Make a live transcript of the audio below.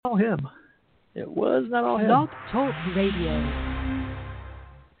him. It was not all him. Blog Talk Radio.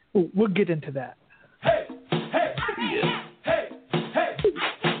 We'll get into that. Hey, hey, yeah. Hey, hey, hey,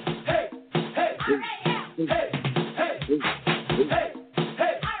 hey, hey, hey,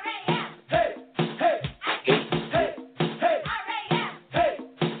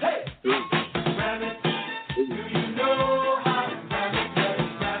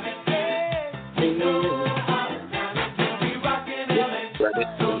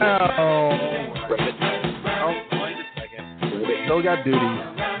 Still got duties.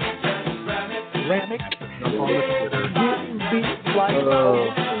 Ramick. Up on the Twitter. Getting beat like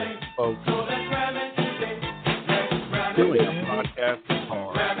Folks. Doing a podcast is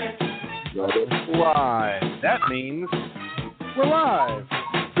hard. Live. That means we're live.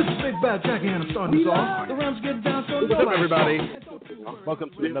 This is Big Bad Jackie, and I'm starting this off. The Rams get down to What's up, everybody? Welcome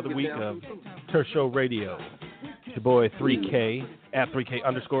to another week of Turf Show Radio. It's your boy 3K at 3K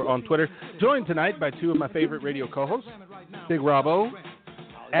underscore on Twitter. Joined tonight by two of my favorite radio co-hosts, Big Robbo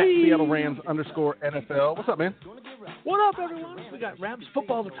at Seattle Rams underscore NFL. What's up, man? What up, everyone? We got Rams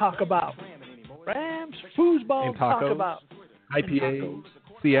football to talk about. Rams foosball to talk about. IPA,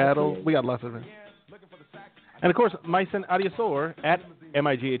 Seattle. We got lots of it. And, of course, Myson Adiasor at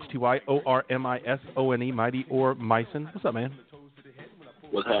MIGHTYORMISONE, Mighty or Myson. What's up, man?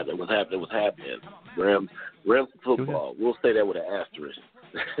 What's happening? Rams football. We'll say that with an asterisk.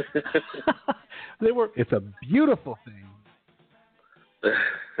 It's a beautiful thing.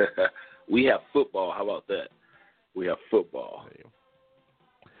 We have football. How about that? We have football.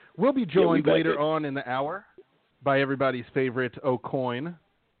 We'll be joined later on in the hour by everybody's favorite O'Coin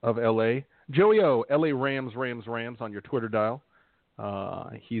of L.A., Joey O, L.A. Rams on your Twitter dial.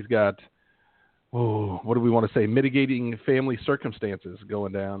 He's got, what do we want to say, mitigating family circumstances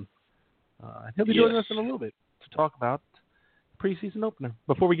going down. He'll be joining us in a little bit to talk about preseason opener.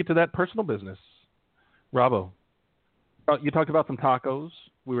 Before we get to that personal business, Robbo, you talked about some tacos.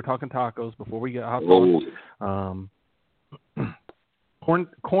 We were talking tacos before we got hot sauce. Corn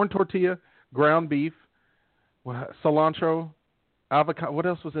tortilla, ground beef, cilantro, avocado. What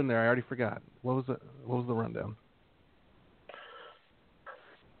else was in there? I already forgot. What was the rundown?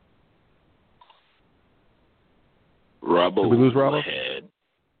 Robbo. Did we lose Robbo?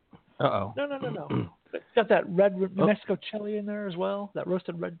 Uh-oh. No. Got that red New Mexico chili in there as well. That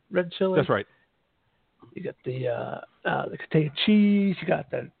roasted red chili. That's right. You got the potato cheese. You got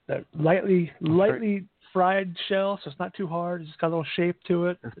that lightly fried shell, so it's not too hard. It's just got a little shape to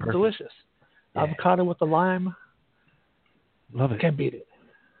it. It's delicious. Yeah. Avocado with the lime. Love it. Can't beat it.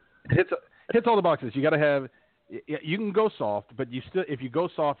 It hits all the boxes. You got to have. You can go soft, but if you go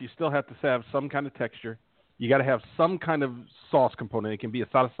soft, you still have to have some kind of texture. You got to have some kind of sauce component. It can be a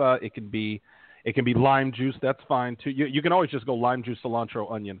salsa. It can be lime juice. That's fine too. You can always just go lime juice,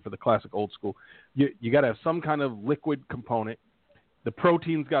 cilantro, onion for the classic old school. You got to have some kind of liquid component. The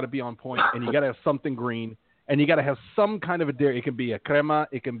protein's got to be on point, and you got to have something green, and you got to have some kind of a dairy. It can be a crema.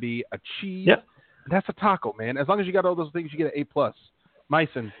 It can be a cheese. Yep. That's a taco, man. As long as you got all those things, you get an A+.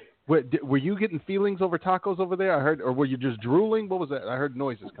 Myson, were you getting feelings over tacos over there? I heard, or were you just drooling? What was that? I heard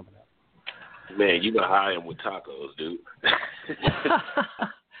noises coming out. Man, you know how I am with tacos, dude.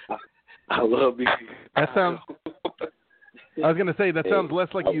 I love being. That sounds. I was gonna say that sounds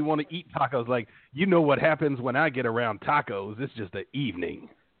less like you want to eat tacos. Like, you know what happens when I get around tacos? It's just an evening.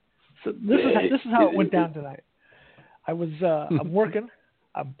 So this is how it went down tonight. I was I'm working.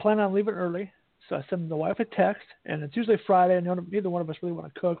 I'm planning on leaving early, so I send the wife a text, and it's usually Friday, and neither one of us really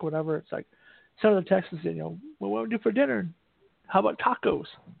want to cook, whatever. It's like send her the text and say, what do we do for dinner? How about tacos?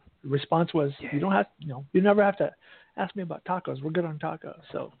 The response was, you don't have, you never have to ask me about tacos. We're good on tacos.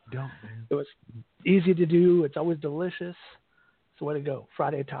 So it was easy to do. It's always delicious. So way to go.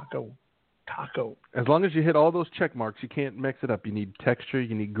 Friday taco. As long as you hit all those check marks, you can't mix it up. You need texture.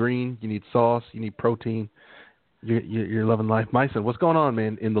 You need green. You need sauce. You need protein. You're loving life. Myson, what's going on,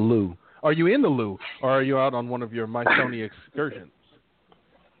 man, in the loo? Are you in the loo, or are you out on one of your Mysoni excursions?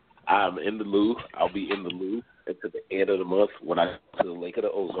 I'm in the loo. I'll be in the loo until the end of the month when I go to the Lake of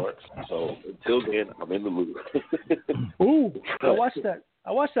the Ozarks. So until then, I'm in the loo. Ooh, I watched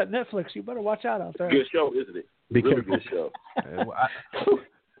that Netflix. You better watch out there. Good show, isn't it? Really good show.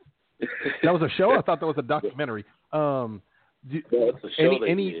 That was a show? I thought that was a documentary. No, it's a show.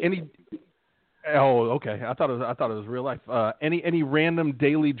 Any? Oh, okay. I thought it was real life. Any random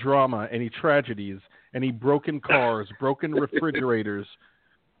daily drama? Any tragedies? Any broken cars? Broken refrigerators?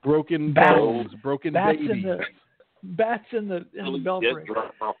 Broken bones, broken babies. Bats in the belfry. Just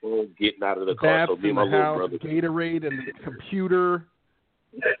dropped my phone, getting out of the car. Bats in the house, Gatorade and the computer.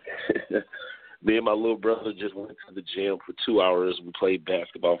 Me and my little brother just went to the gym for 2 hours. We played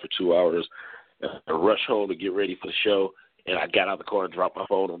basketball for 2 hours. I rushed home to get ready for the show, and I got out of the car and dropped my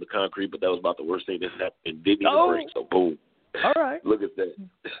phone on the concrete, but that was about the worst thing that happened. Didn't even break, so boom. All right. Look at that.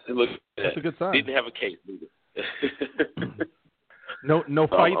 Look at that. That's a good sign. Didn't have a case either. No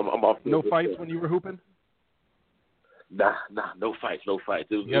fights. I'm off no fights when you were hooping. Nah, no fights. It was me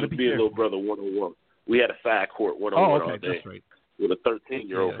and careful. little brother 1-on-1. We had a side court 1-on-1 all day. That's right. With a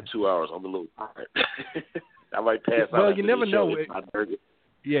 13-year-old for 2 hours. I'm a little tired. I might pass out. Well, you never know.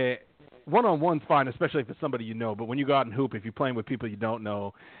 Yeah. One-on-one's fine, especially if it's somebody you know. But when you go out and hoop, if you're playing with people you don't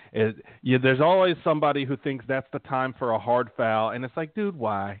know, there's always somebody who thinks that's the time for a hard foul. And it's like, dude,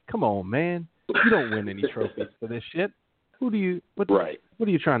 why? Come on, man. You don't win any trophies for this shit. What are you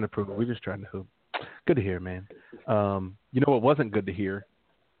trying to prove? We're just trying to hoop. Good to hear, man. You know what wasn't good to hear?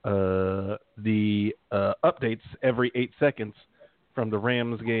 The updates every 8 seconds from the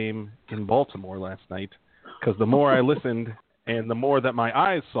Rams game in Baltimore last night. Because the more I listened and the more that my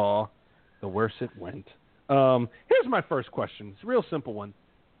eyes saw, the worse it went. Here's my first question. It's a real simple one.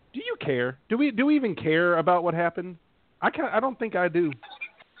 Do you care? Do we even care about what happened? I don't think I do.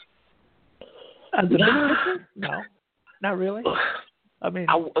 No, not really. I mean,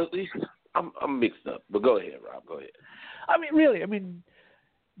 I'm mixed up. But go ahead, Rob. Go ahead. I mean, really. I mean,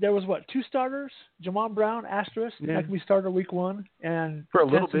 there was 2 starters? Jamon Brown, asterisk, that can be starter week 1, and for a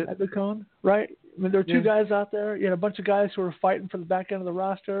little bit, Edicone, right? I mean, there are 2 guys out there. You had a bunch of guys who were fighting for the back end of the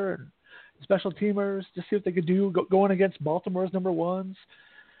roster and special teamers to see what they could do going against Baltimore's number 1s.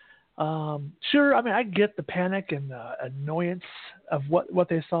 Sure, I mean, I get the panic and the annoyance of what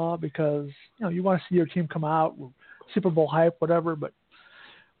they saw because you want to see your team come out, Super Bowl hype, whatever. But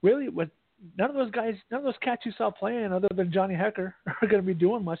really, none of those cats you saw playing, other than Johnny Hecker, are going to be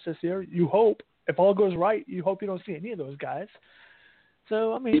doing much this year. You hope, if all goes right, you hope you don't see any of those guys.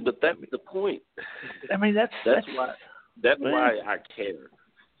 So I mean, but that's the point. I mean, that's why I care.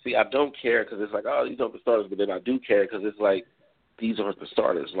 See, I don't care because it's like, oh, these aren't the starters, but then I do care because it's like these aren't the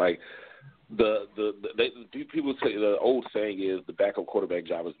starters. Like people say the old saying is the backup quarterback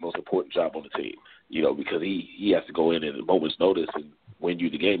job is the most important job on the team. Because he has to go in at a moment's notice and win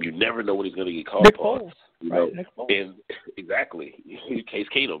you the game. You never know when he's going to get called upon. Nick Foles. And exactly, Case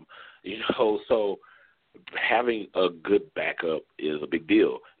Keenum. So having a good backup is a big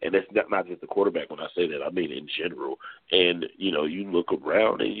deal, and it's not just the quarterback. When I say that, I mean in general. And you look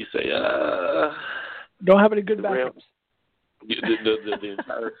around and you say, don't have any good backups.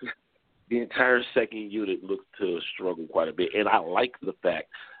 The entire second unit looks to struggle quite a bit, and I like the fact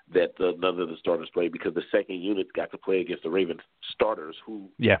that none of the starters played because the second unit got to play against the Ravens starters, who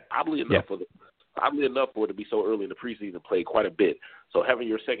oddly enough for it to be so early in the preseason played quite a bit. So having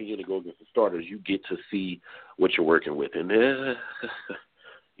your second unit go against the starters, you get to see what you're working with, and a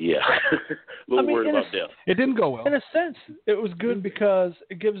little worried about depth. It didn't go well. In a sense, it was good because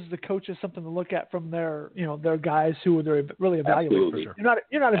it gives the coaches something to look at from their guys who they're really evaluating. For sure.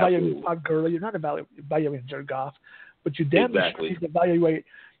 You're not evaluating Todd Gurley, you're not evaluating Jared Goff, but you damn sure need to evaluate,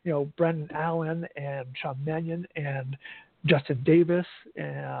 Brendan Allen and Sean Mannion and Justin Davis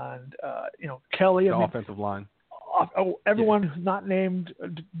and Kelly. The offensive line. Everyone who's not named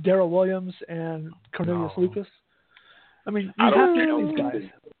Darrell Williams and Cornelius Lucas. I mean, you have to know these guys.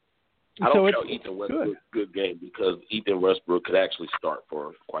 I don't know Ethan Westbrook's good game because Ethan Westbrook could actually start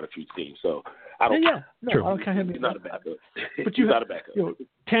for quite a few teams. So I don't. I don't count him. He's not a backup. But he's not a backup.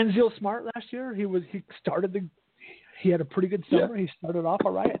 Tanzil Smart last year, he had a pretty good summer. Yeah. He started off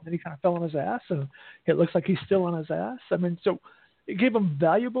all right, and then he kind of fell on his ass, and it looks like he's still on his ass. I mean, so it gave him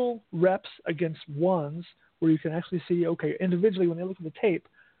valuable reps against ones where you can actually see, okay, individually when they look at the tape,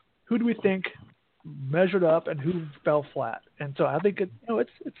 who do we think measured up and who fell flat? And so I think it's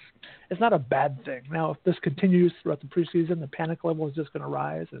not a bad thing. Now, if this continues throughout the preseason, the panic level is just going to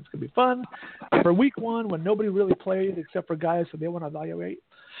rise, and it's going to be fun. For week 1, when nobody really played except for guys who they want to evaluate,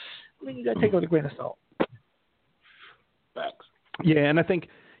 I mean, you got to take it with a grain of salt. Facts. Yeah, and I think,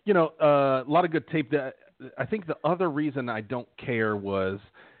 a lot of good tape. I think the other reason I don't care was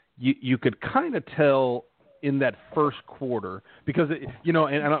you could kind of tell in that first quarter because,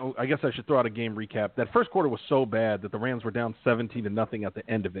 I guess I should throw out a game recap. That first quarter was so bad that the Rams were down 17-0 at the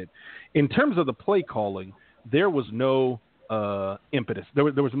end of it. In terms of the play calling, there was no impetus. There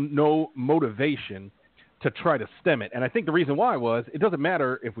was no motivation to try to stem it. And I think the reason why was it doesn't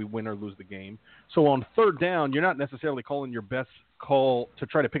matter if we win or lose the game. So on third down, you're not necessarily calling your best call to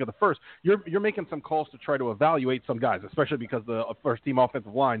try to pick up the first. You're making some calls to try to evaluate some guys, especially because the first team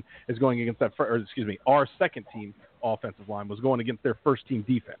offensive line is going against our second team offensive line was going against their first team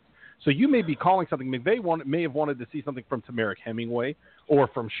defense. So you may be calling something. McVay may have wanted to see something from Tamarick Hemingway or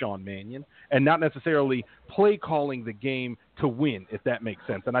from Sean Mannion, and not necessarily play calling the game to win, if that makes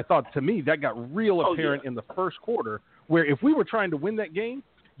sense. And I thought, to me, that got real apparent in the first quarter, where if we were trying to win that game,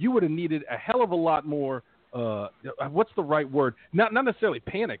 you would have needed a hell of a lot more. What's the right word? Not necessarily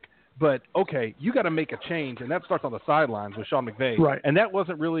panic, but okay, you got to make a change, and that starts on the sidelines with Sean McVay. Right. And that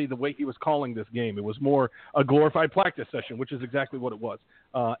wasn't really the way he was calling this game. It was more a glorified practice session, which is exactly what it was.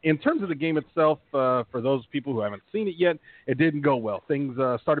 In terms of the game itself, for those people who haven't seen it yet, it didn't go well. Things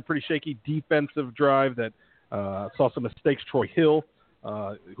started pretty shaky. Defensive drive that saw some mistakes. Troy Hill,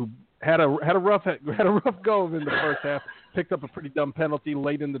 who had a rough go in the first half, picked up a pretty dumb penalty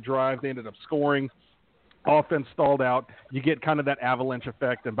late in the drive. They ended up scoring. Offense stalled out. You get kind of that avalanche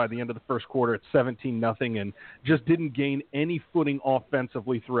effect, and by the end of the first quarter, it's 17-0, and just didn't gain any footing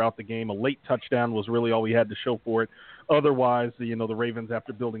offensively throughout the game. A late touchdown was really all we had to show for it. Otherwise, the Ravens,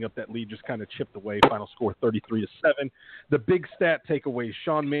 after building up that lead, just kind of chipped away. Final score 33-7. The big stat takeaways: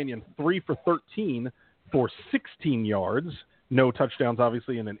 Sean Mannion 3 for 13 for 16 yards. No touchdowns,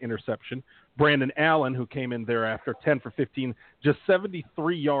 obviously, and an interception. Brandon Allen, who came in thereafter, 10 for 15, just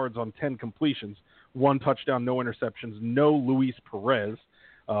 73 yards on 10 completions. 1 touchdown, no interceptions, no Luis Perez.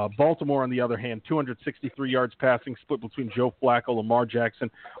 Baltimore, on the other hand, 263 yards passing, split between Joe Flacco, Lamar Jackson,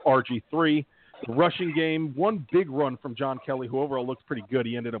 RG3. The rushing game, 1 big run from John Kelly, who overall looks pretty good.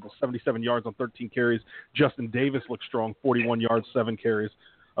 He ended up with 77 yards on 13 carries. Justin Davis looked strong, 41 yards, 7 carries.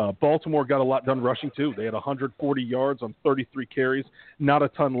 Baltimore got a lot done rushing, too. They had 140 yards on 33 carries. Not a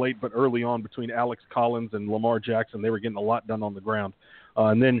ton late, but early on between Alex Collins and Lamar Jackson, they were getting a lot done on the ground.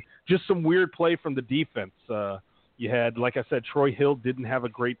 And then just some weird play from the defense. You had, like I said, Troy Hill didn't have a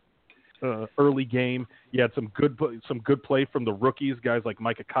great early game. You had some good play from the rookies, guys like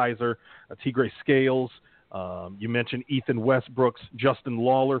Micah Kaiser, Tigre Scales. You mentioned Ethan Westbrooks. Justin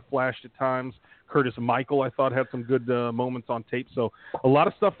Lawler flashed at times. Curtis Michael, I thought, had some good moments on tape. So a lot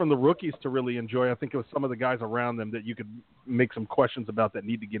of stuff from the rookies to really enjoy. I think it was some of the guys around them that you could make some questions about that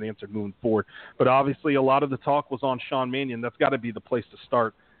need to get answered moving forward. But obviously a lot of the talk was on Sean Mannion. That's got to be the place to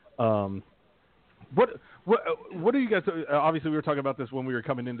start. What do you guys – obviously we were talking about this when we were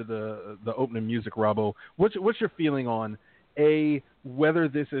coming into the opening music, Robbo. What's your feeling on – whether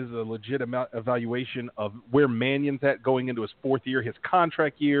this is a legitimate evaluation of where Mannion's at going into his 4th year, his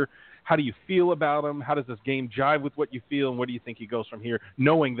contract year? How do you feel about him? How does this game jive with what you feel, and where do you think he goes from here,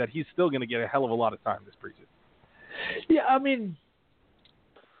 knowing that he's still going to get a hell of a lot of time this preseason? Yeah, I mean,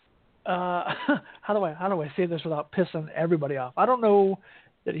 how do I say this without pissing everybody off? I don't know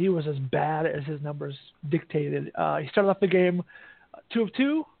that he was as bad as his numbers dictated. He started off the game 2 of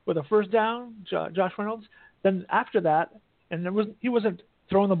 2 with a first down, Josh Reynolds. Then after that, and he wasn't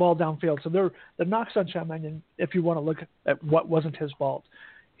throwing the ball downfield. So the knocks on Sean Mannion, if you want to look at what wasn't his fault.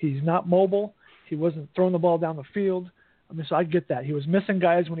 He's not mobile. He wasn't throwing the ball down the field. I mean, so I get that. He was missing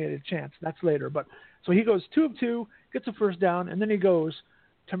guys when he had a chance. That's later. But so he goes 2 of 2, gets a first down, and then he goes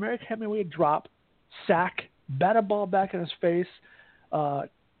Tamarick Hemingway drop, sack, bat a ball back in his face,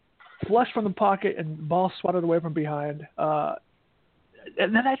 flush from the pocket, and ball swatted away from behind.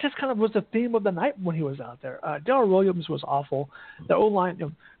 And then that just kind of was the theme of the night when he was out there. Darrell Williams was awful. The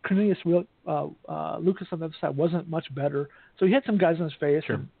O-line, Cornelius Lucas on the other side wasn't much better. So he had some guys in his face,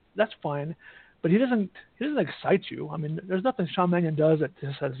 sure, and that's fine. But he doesn't excite you. I mean, there's nothing Sean Mannion does that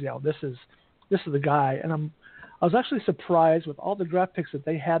just says, this is the guy. And I was actually surprised with all the draft picks that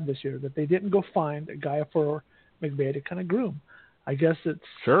they had this year that they didn't go find a guy for McVay to kind of groom. I guess it's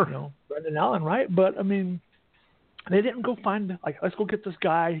Brendan Allen, right? But I mean, they didn't go find, let's go get this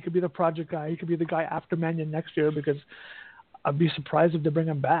guy. He could be the project guy. He could be the guy after Mannion next year, because I'd be surprised if they bring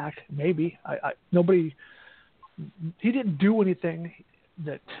him back. Maybe. He didn't do anything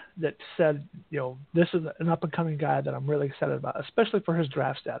that said, this is an up-and-coming guy that I'm really excited about, especially for his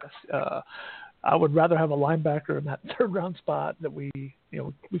draft status. I would rather have a linebacker in that 3rd round spot that we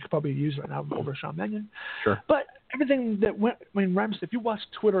could probably use right now over Sean Mannion. Sure. But everything that went, Rams, if you watched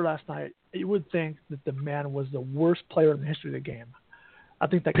Twitter last night, you would think that the man was the worst player in the history of the game. I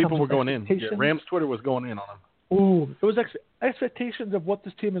think that people were going in. Yeah, Rams Twitter was going in on him. Ooh, it was expectations of what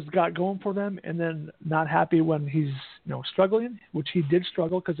this team has got going for them, and then not happy when he's struggling, which he did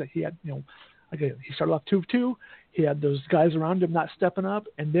struggle because he had he started off 2 of 2. He had those guys around him not stepping up,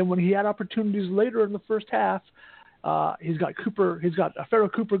 and then when he had opportunities later in the first half, he's got Pharaoh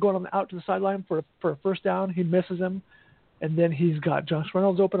Cooper going out to the sideline for a first down. He misses him, and then he's got Josh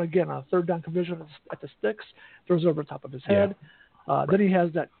Reynolds open again on a 3rd down conversion at the sticks, throws over the top of his head. Yeah. Then he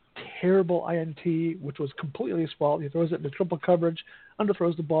has that terrible INT, which was completely his fault. He throws it into triple coverage,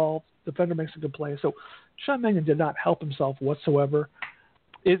 underthrows the ball. Defender makes a good play. So Sean Mannion did not help himself whatsoever.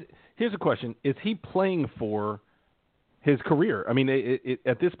 His Here's a question: is he playing for his career? I mean,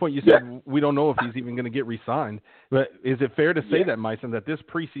 at this point, you said we don't know if he's even going to get re-signed. But is it fair to say that, Myson, that this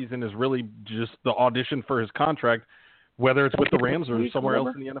preseason is really just the audition for his contract, whether it's with the Rams or somewhere else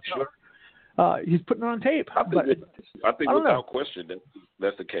in the NFL? He's putting it on tape. I think without question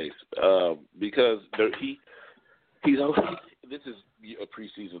that's the case because he's this is a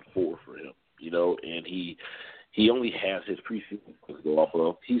preseason 4 for him, and he only has his preseason to go off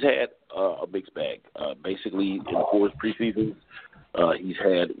of. He's had a mixed bag. Basically, in the 4 preseasons, he's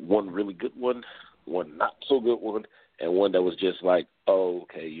had one really good one not so good one, and one that was just like, oh,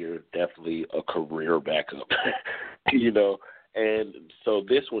 okay, you're definitely a career backup, And so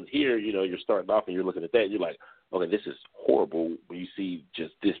this one here, you're starting off and you're looking at that, and you're like, okay, this is horrible when you see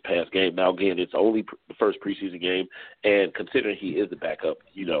just this past game. Now, again, it's only the first preseason game, and considering he is the backup,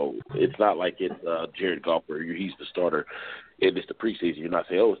 it's not like it's Jared Goff where he's the starter and it's the preseason. You're not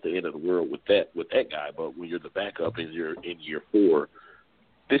saying, oh, it's the end of the world with that guy. But when you're the backup and you're in year 4,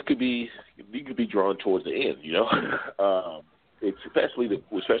 you could be drawn towards the end, It's especially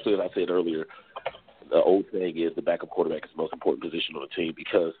as I said earlier, the old saying is the backup quarterback is the most important position on the team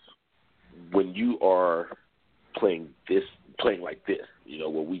because when you are playing like this,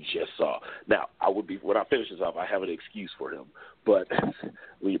 what we just saw. Now, when I finish this off, I have an excuse for him. But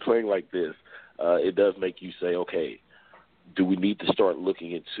when you're playing like this, it does make you say, okay, do we need to start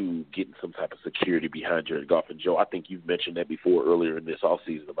looking into getting some type of security behind Jared Goff? And Joe, I think you've mentioned that before earlier in this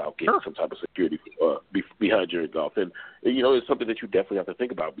offseason about getting some type of security behind Jared Goff. And, it's something that you definitely have to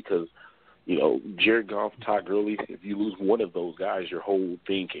think about because Jared Goff, Todd Gurley, if you lose one of those guys, your whole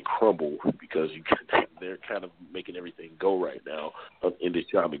thing can crumble because they're kind of making everything go right now in this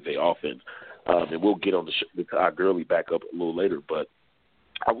Sean McVay offense. And we'll get on the Todd Gurley back up a little later. But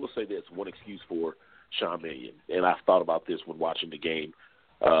I will say this, one excuse for Sean Mannion, and I thought about this when watching the game.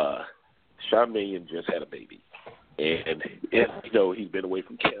 Sean Mannion just had a baby. And he's been away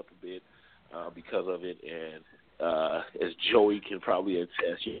from camp a bit because of it. And as Joey can probably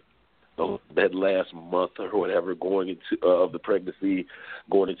attest, that last month or whatever going into of the pregnancy,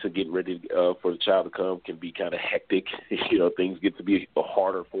 going into getting ready for the child to come can be kind of hectic. Things get to be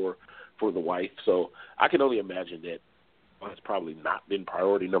harder for the wife. So I can only imagine that it's probably not been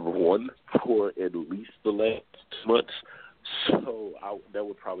priority number 1 for at least the last 2 months. So that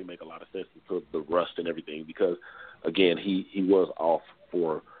would probably make a lot of sense to the rust and everything because, again, he was off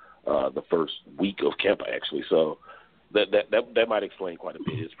for the first week of camp actually. So that might explain quite a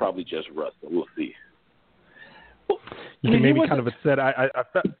bit. It's probably just rust, but we'll see. You can maybe kind of upset.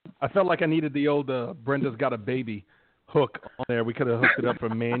 I felt like I needed the old Brenda's Got a Baby hook on there. We could have hooked it up for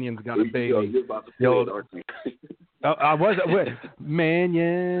Mannion's Got a Baby. I was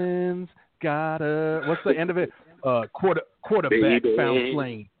Mannion's got a. What's the end of it? Quarterback found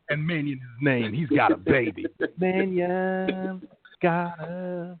slain, and Mannion's name. He's got a baby. Mannion got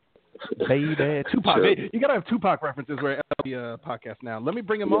a baby. Tupac. You got to have Tupac references where the podcast now. Let me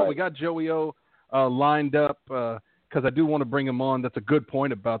bring him on. We got Joey O lined up because I do want to bring him on. That's a good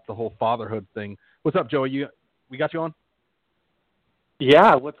point about the whole fatherhood thing. What's up, Joey? We got you on?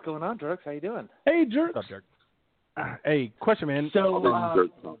 Yeah, what's going on, Jerks? How you doing? Hey, Jerks. What's up, Jerks? Hey, question, man. So, about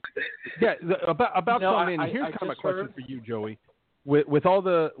Sean Mannion. Here's kind of my question for you, Joey. With all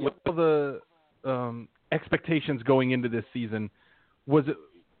the expectations going into this season, was it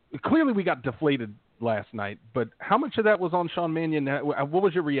clearly we got deflated last night? But how much of that was on Sean Mannion? What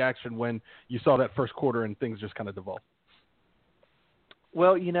was your reaction when you saw that first quarter and things just kind of devolved?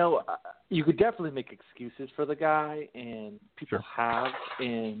 Well, you could definitely make excuses for the guy, and people have,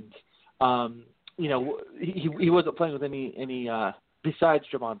 and he wasn't playing with any besides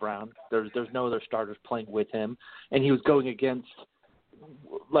Jamon Brown. There's no other starters playing with him, and he was going against,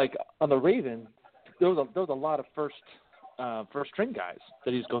 like on the Ravens, there was a lot of first string guys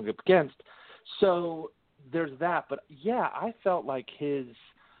that he was going up against. So there's that. But yeah, I felt like he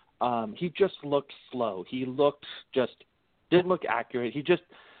just looked slow. He didn't look accurate.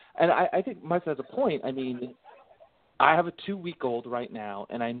 And I think Mike has a point. I mean, I have a 2-week-old right now,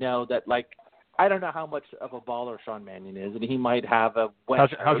 and I know that, I don't know how much of a baller Sean Mannion is, and he might have a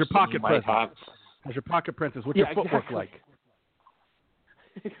wet how's your pocket presence? How's your pocket princess? What's your footwork like?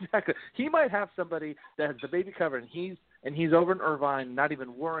 Exactly. He might have somebody that has the baby covered, and he's over in Irvine, not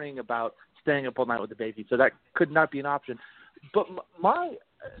even worrying about staying up all night with the baby. So that could not be an option. But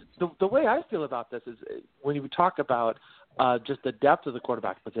the way I feel about this is when you talk about just the depth of the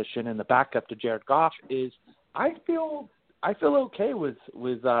quarterback position and the backup to Jared Goff, is I feel okay with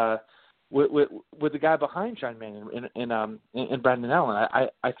the guy behind Sean Mannion and Brandon Allen.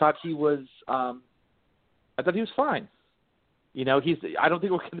 I thought he was fine. You know, I don't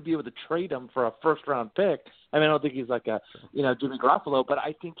think we're going to be able to trade him for a first-round pick. I mean, I don't think he's like a, Jimmy Garoppolo, but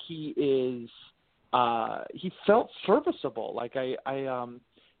I think he is. He felt serviceable. Like he's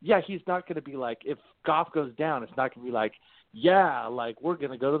not going to be like, if Goff goes down, it's not going to be like, we're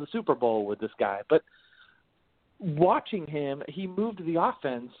going to go to the Super Bowl with this guy. But watching him, he moved the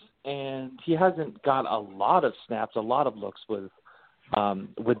offense, and he hasn't got a lot of snaps, a lot of looks with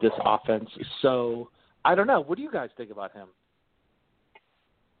this offense. So I don't know. What do you guys think about him?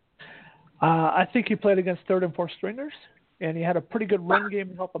 I think he played against third and fourth stringers, and he had a pretty good run game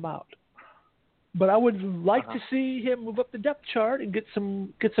to help him out. But I would like to see him move up the depth chart and get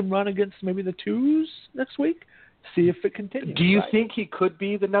some run against maybe the twos next week. See if it continues. Do you think he could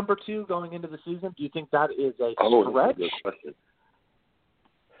be the number 2 going into the season? Do you think that is a stretch? Good question.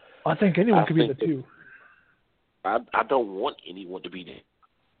 I think anyone could be the 2. I don't want anyone to be there.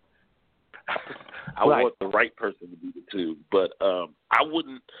 I want the right person to be the 2, but I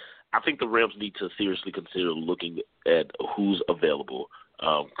wouldn't. I think the Rams need to seriously consider looking at who's available.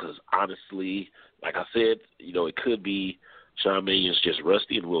 Because honestly, like I said, it could be Sean Mannion's just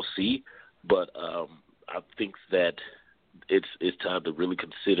rusty, and we'll see. But I think that it's time to really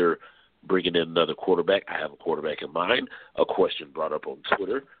consider bringing in another quarterback. I have a quarterback in mind. A question brought up on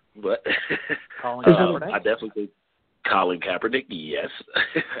Twitter, but I definitely think Colin Kaepernick. Yes.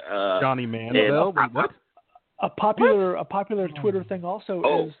 Johnny Manziel. What? A popular Twitter thing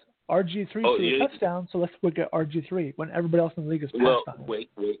also is RG3 threw a touchdown, so let's look at RG3 when everybody else in the league is passed on him. Wait.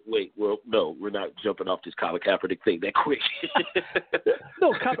 Well, no, we're not jumping off this Colin Kaepernick thing that quick.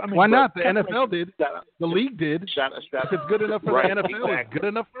 No, why not? The NFL did. The league did. If it's good enough for the NFL, it's good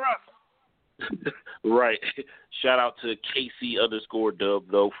enough for us. Right. Shout out to KC_Dub,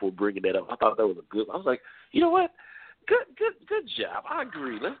 though, for bringing that up. I thought that was a good. I was like, you know what? Good job. I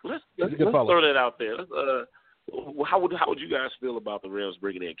agree. Let's throw that out there. How would you guys feel about the Rams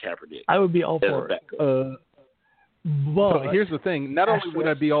bringing in Kaepernick? I would be all for it. So here's the thing. Not only would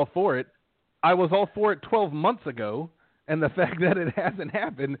I be all for it, I was all for it 12 months ago, and the fact that it hasn't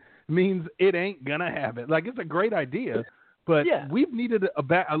happened means it ain't going to happen. Like, it's a great idea, but we've needed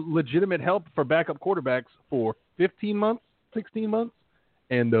a legitimate help for backup quarterbacks for 15 months, 16 months,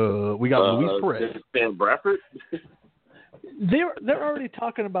 and we got Luis Perez. Sam Bradford? They're already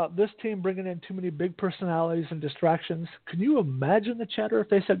talking about this team bringing in too many big personalities and distractions. Can you imagine the chatter if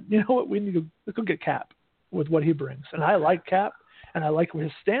they said, you know what, let's go get Cap with what he brings. And I like Cap, and I like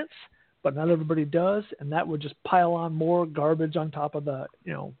his stance, but not everybody does, and that would just pile on more garbage on top of the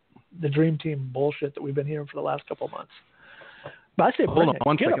dream team bullshit that we've been hearing for the last couple of months. But I say, hold on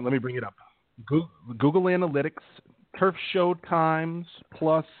 1 second. Let me bring it up. Google Analytics, Turf Show Times,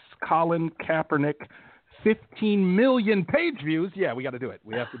 plus Colin Kaepernick. 15 million page views. Yeah, we got to do it.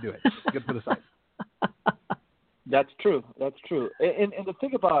 We have to do it. Good for the site. That's true. And the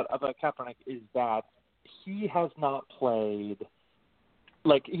thing about Kaepernick is that he has not played.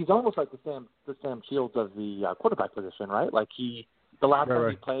 Like, he's almost like the Sam Shields of the quarterback position, right? Like the last time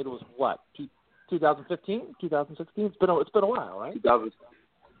he played was what? 2015, 2016. It's been a while, right?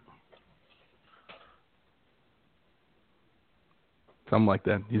 Something like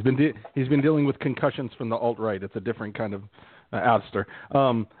that. He's been dealing with concussions from the alt-right. It's a different kind of ouster.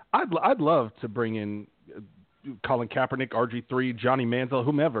 I'd love to bring in Colin Kaepernick, RG3, Johnny Manziel,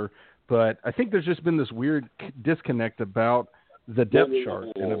 whomever, but I think there's just been this weird disconnect about the depth chart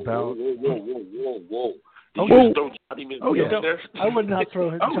and about. Whoa. I would not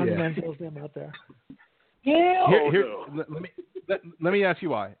throw Johnny Manziel's name out there. Let me ask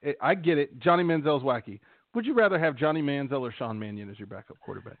you why. I get it. Johnny Manziel's wacky. Would you rather have Johnny Manziel or Sean Mannion as your backup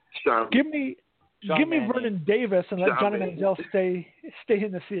quarterback? Give me Vernon Davis and let Johnny Manziel stay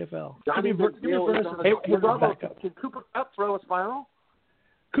in the CFL. Give me Vernon as backup. Can Cooper Kupp throw a spiral?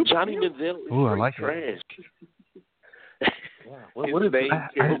 Johnny Manziel is I like trash. What do they?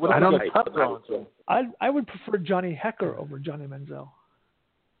 I would prefer Johnny Hecker over Johnny Manziel.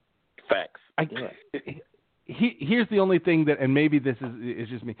 Facts. Here's the only thing that, and maybe this is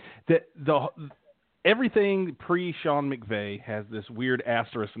just me, that everything pre-Sean McVay has this weird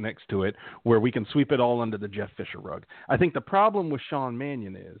asterisk next to it where we can sweep it all under the Jeff Fisher rug. I think the problem with Sean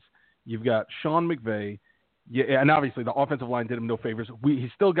Mannion is you've got Sean McVay, and obviously the offensive line did him no favors.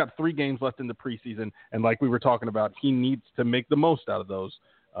 He's still got 3 games left in the preseason, and like we were talking about, he needs to make the most out of those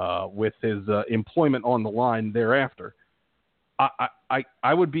with his employment on the line thereafter.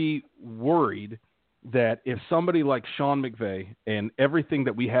 I would be worried that if somebody like Sean McVay and everything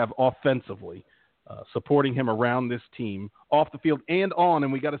that we have offensively supporting him around this team, off the field and on,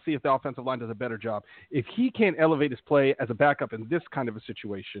 and we got to see if the offensive line does a better job. If he can't elevate his play as a backup in this kind of a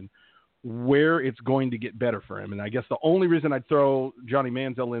situation, where it's going to get better for him. And I guess the only reason I'd throw Johnny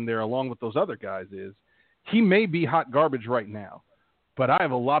Manziel in there along with those other guys is he may be hot garbage right now, but I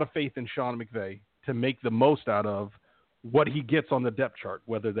have a lot of faith in Sean McVay to make the most out of what he gets on the depth chart,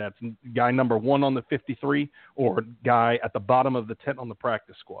 whether that's guy number 1 on the 53 or guy at the bottom of the 10 on the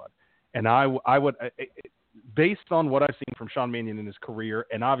practice squad. And I would, based on what I've seen from Sean Mannion in his career,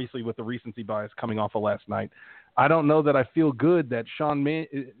 and obviously with the recency bias coming off of last night, I don't know that I feel good that Sean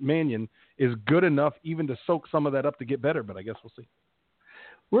Mannion is good enough even to soak some of that up to get better, but I guess we'll see.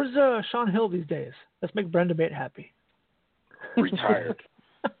 Where's Sean Hill these days? Let's make Brenda Bate happy. Retired.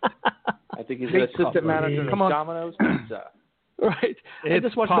 I think he's an assistant manager of Domino's Pizza. Right. It's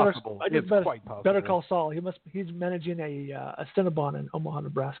just watched possible. It's quite possible. Better Call Saul. He's managing a Cinnabon in Omaha,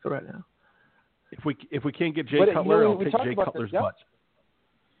 Nebraska right now. If we can't get Jay Cutler, I'll take Jay Cutler's butt.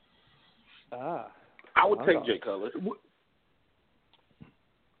 I would take Jay Cutler.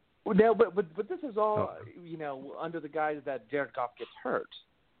 Now, but this is all under the guise that Jared Goff gets hurt,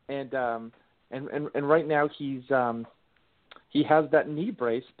 and right now he has that knee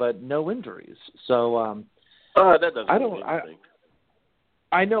brace but no injuries. So that doesn't mean anything.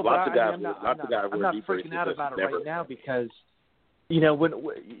 I know, but I'm not freaking out about it right now because when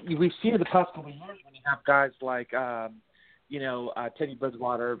we've seen in the past couple of years when you have guys like Teddy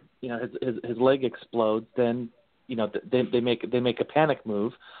Bridgewater, his leg explodes, then they make a panic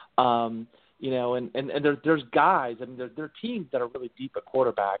move. And there's guys, I mean, there are teams that are really deep at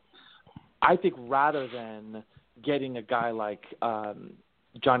quarterback. I think rather than getting a guy like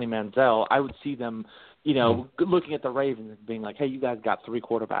Johnny Manziel, I would see them, looking at the Ravens and being like, hey, you guys got 3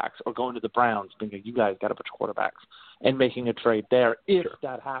 quarterbacks, or going to the Browns being like, you guys got a bunch of quarterbacks, and making a trade there if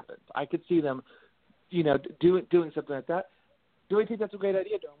that happens. I could see them, doing something like that. Do I think that's a great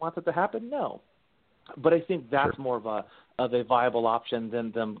idea? Do I want that to happen? No. But I think that's more of a viable option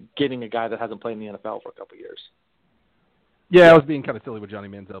than them getting a guy that hasn't played in the NFL for a couple of years. Yeah, I was being kind of silly with Johnny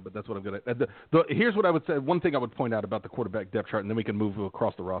Manziel, but that's what I'm going to – here's what I would say. One thing I would point out about the quarterback depth chart, and then we can move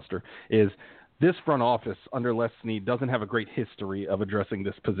across the roster, is this front office under Les Snead doesn't have a great history of addressing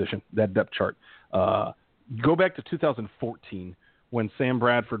this position, that depth chart. Go back to 2014 when Sam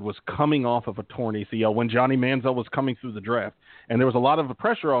Bradford was coming off of a torn ACL, when Johnny Manziel was coming through the draft, and there was a lot of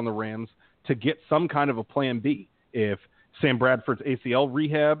pressure on the Rams to get some kind of a plan B if Sam Bradford's ACL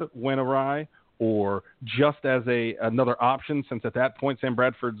rehab went awry, or just as another option, since at that point Sam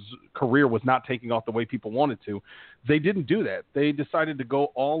Bradford's career was not taking off the way people wanted to. They didn't do that. They decided to go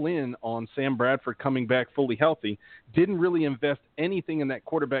all in on Sam Bradford coming back fully healthy, didn't really invest anything in that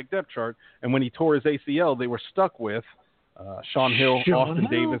quarterback depth chart, and when he tore his ACL, they were stuck with Sean Hill, Austin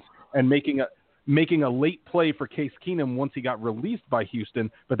Davis, and making a late play for Case Keenum once he got released by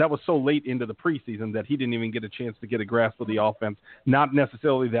Houston, but that was so late into the preseason that he didn't even get a chance to get a grasp of the offense, not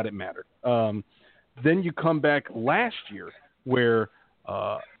necessarily that it mattered. Then you come back last year where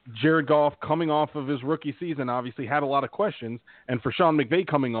Jared Goff, coming off of his rookie season, obviously had a lot of questions, and for Sean McVay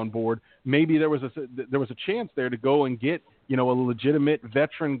coming on board, maybe there was a chance there to go and get a legitimate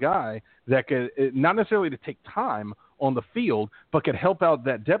veteran guy that could, not necessarily to take time on the field, but could help out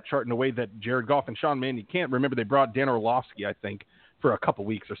that depth chart in a way that Jared Goff and Sean Mannion can't. Remember, they brought Dan Orlovsky, I think, for a couple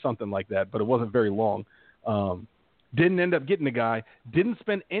weeks or something like that, but it wasn't very long. Didn't end up getting a guy, didn't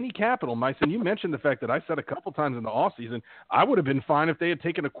spend any capital. Myson, you mentioned the fact that I said a couple times in the offseason, I would have been fine if they had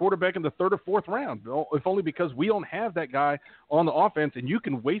taken a quarterback in the 3rd or 4th round, if only because we don't have that guy on the offense, and you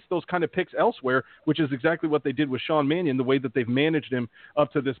can waste those kind of picks elsewhere, which is exactly what they did with Sean Mannion, the way that they've managed him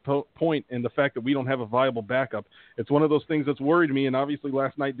up to this point, and the fact that we don't have a viable backup. It's one of those things that's worried me, and obviously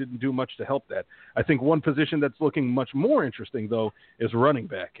last night didn't do much to help that. I think one position that's looking much more interesting, though, is running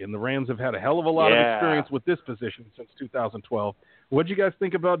back, and the Rams have had a hell of a lot of experience with this position since 2012. What did you guys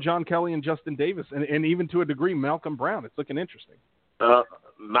think about John Kelly and Justin Davis, and even to a degree Malcolm Brown? It's looking interesting.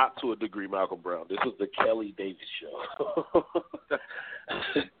 Not to a degree Malcolm Brown. This was the Kelly Davis show.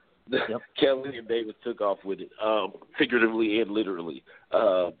 Kelly and Davis took off with it, figuratively and literally.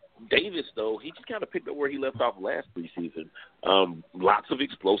 Davis, though, he just kind of picked up where he left off last preseason. Lots of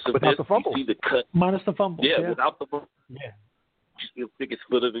explosiveness. Without the fumble. You see the cut. Minus the fumble. Yeah, without the fumble. Yeah. Just pick his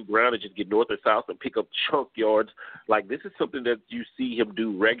foot in the ground and just get north and south and pick up chunk yards. Like, this is something that you see him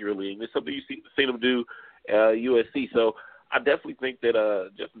do regularly, and it's something you've seen him do USC. So I definitely think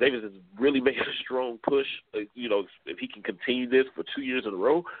that Justin Davis is really making a strong push. If he can continue this for 2 years in a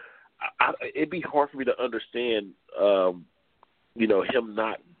row, it'd be hard for me to understand, him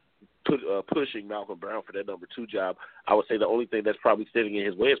not pushing Malcolm Brown for that number 2 job. I would say the only thing that's probably standing in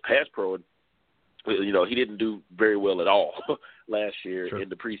his way is pass pro. And, he didn't do very well at all last year in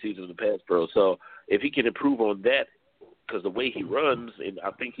the preseason of the pass pro. So if he can improve on that because the way he runs, and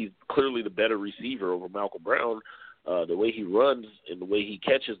I think he's clearly the better receiver over Malcolm Brown. The way he runs and the way he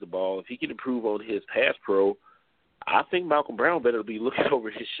catches the ball, if he can improve on his pass pro, I think Malcolm Brown better be looking over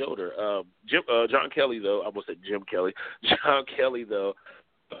his shoulder. John Kelly, though, I almost said Jim Kelly. John Kelly, though,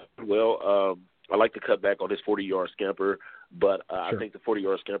 I like to cut back on his 40-yard scamper, but I think the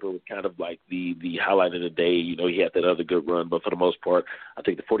 40-yard scamper was kind of like the highlight of the day. You know, he had that other good run, but for the most part, I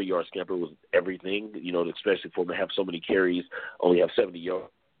think the 40-yard scamper was everything, you know, especially for him to have so many carries, only have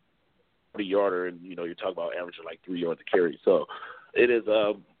 70-yarder, and, you know, you're talking about averaging like 3 yards a carry. So it is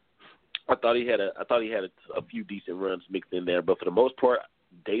I thought he had a few decent runs mixed in there, but for the most part,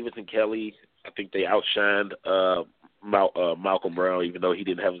 Davis and Kelly, I think they outshined Malcolm Brown, even though he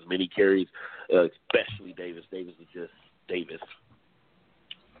didn't have as many carries, especially Davis. Davis is just Davis.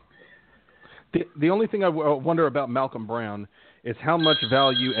 The only thing I wonder about Malcolm Brown is how much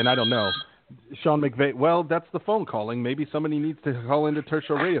value, and I don't know, Sean McVay, well, that's the phone calling. Maybe somebody needs to call into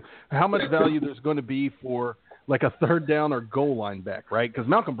terrestrial radio. How much value there's going to be for like a third down or goal line back, right? Because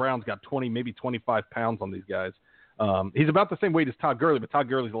Malcolm Brown's got 20, maybe 25 pounds on these guys. He's about the same weight as Todd Gurley, but Todd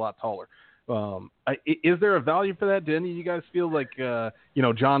Gurley's a lot taller. Is there a value for that? Do any of you guys feel like,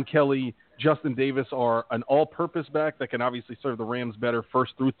 John Kelly, Justin Davis are an all-purpose back that can obviously serve the Rams better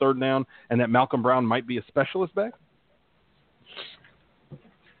first through third down, and that Malcolm Brown might be a specialist back?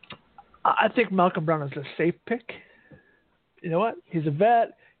 I think Malcolm Brown is a safe pick. You know what? He's a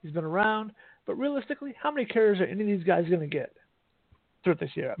vet. He's been around. But realistically, how many carries are any of these guys going to get throughout this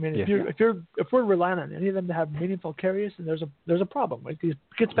year? I mean, if we're relying on any of them to have meaningful carries, then there's a problem. Like, he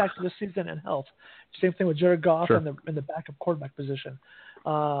gets back to this season and health. Same thing with Jared Goff in the backup quarterback position.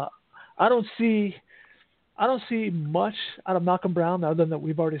 I don't see much out of Malcolm Brown other than that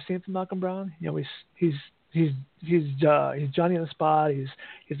we've already seen from Malcolm Brown. You know, he's Johnny on the spot.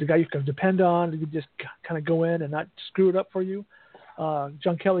 He's the guy you can depend on. You can just kind of go in and not screw it up for you.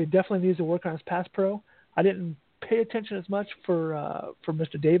 John Kelly definitely needs to work on his pass pro. I didn't pay attention as much for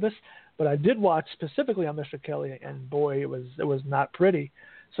Mr. Davis, but I did watch specifically on Mr. Kelly, and boy, it was not pretty.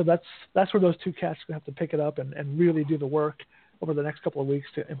 So that's where those two cats have to pick it up and really do the work over the next couple of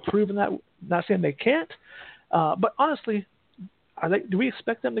weeks to improve in that. Not saying they can't, but honestly, do we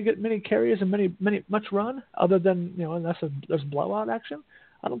expect them to get many carries and much run other than, unless there's blowout action?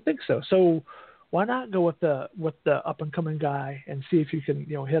 I don't think so. So why not go with the up and coming guy and see if you can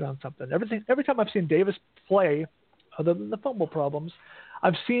hit on something? Every time I've seen Davis play, other than the fumble problems,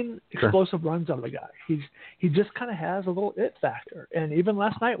 I've seen explosive runs out of the guy. He just kind of has a little it factor. And even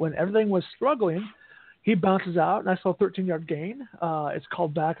last night when everything was struggling, he bounces out. Nice little 13-yard gain. It's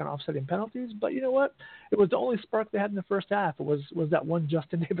called back on offsetting penalties. But you know what? It was the only spark they had in the first half. It was that one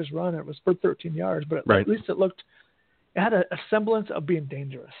Justin Davis run. And it was for 13 yards, but at least it had a semblance of being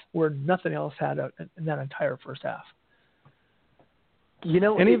dangerous, where nothing else had in that entire first half.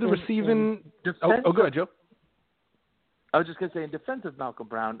 Any of the receiving? Go ahead, Joe. I was just going to say, in defense of Malcolm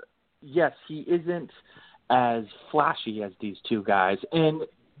Brown, yes, he isn't as flashy as these two guys. And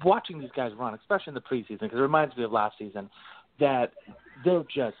watching these guys run, especially in the preseason, because it reminds me of last season, that they're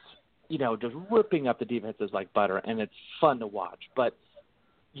just, just ripping up the defenses like butter, and it's fun to watch. But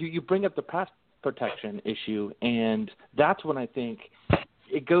you bring up the pass protection issue, and that's when I think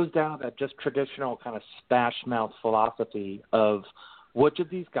it goes down that just traditional kind of smash mouth philosophy of which of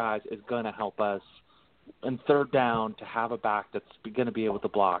these guys is going to help us in third down to have a back that's going to be able to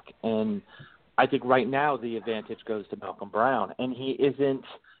block. And I think right now the advantage goes to Malcolm Brown, and he isn't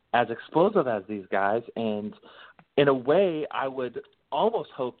as explosive as these guys. And in a way, I would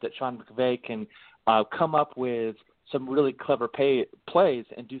almost hope that Sean McVay can come up with some really clever plays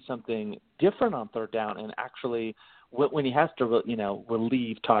and do something different on third down, and actually when he has to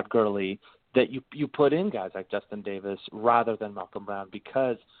relieve Todd Gurley, that you put in guys like Justin Davis rather than Malcolm Brown,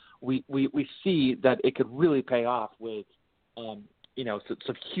 because we see that it could really pay off with some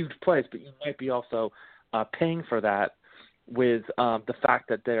huge plays, but you might be also paying for that with the fact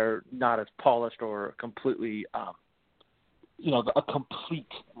that they're not as polished or completely a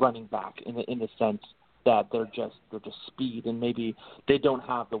complete running back in the sense that they're just speed, and maybe they don't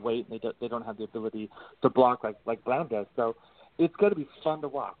have the weight, and they don't have the ability to block like Brown does. So it's going to be fun to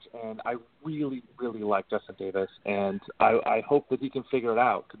watch, and I really, really like Justin Davis, and I hope that he can figure it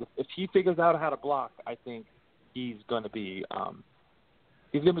out. Because if he figures out how to block, I think he's going to be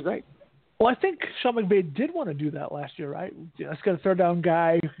great. Well, I think Sean McVay did want to do that last year, right? Let's get a third down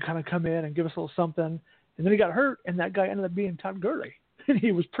guy who can kind of come in and give us a little something, and then he got hurt, and that guy ended up being Todd Gurley, and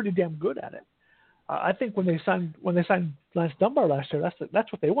he was pretty damn good at it. I think when they signed Lance Dunbar last year,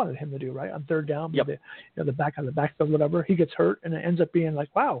 that's what they wanted him to do, right? On third down, the back on the backfield, whatever. He gets hurt, and it ends up being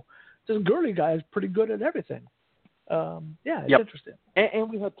like, wow, this Gurley guy is pretty good at everything. It's interesting. And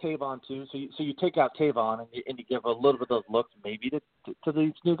we had Tavon too. So you take out Tavon and you give a little bit of those looks maybe to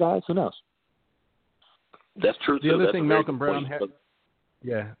these new guys. Who knows? That's true. The other thing Malcolm Brown has.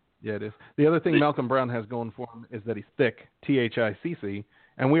 Yeah, it is. The other thing Malcolm Brown has going for him is that he's thick, THICC,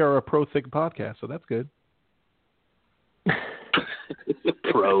 and we are a pro-thick podcast, so that's good.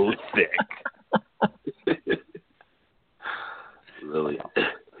 Pro-thick. Really?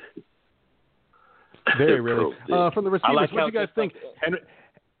 Very, really. From the receivers, what do you guys think?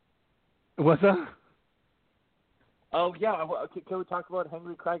 What's that? Oh, yeah. Can we talk about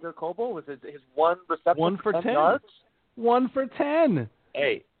Henry Krieger-Coble? Was his one reception 1 for 10 yards? 1 for 10.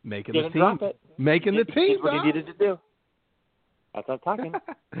 Hey. Making the team. Making the team. That's what he needed to do. That's what I'm talking.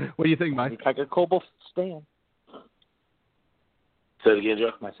 What do you think, Mike? Krieger-Coble stand. Say it again,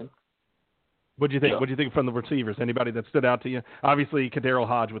 Joe. Myson. What do you think? Yeah. What do you think from the receivers? Anybody that stood out to you? Obviously, Kadarrell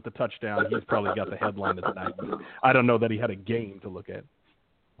Hodge with the touchdown. He's probably got the headline of the night. I don't know that he had a game to look at.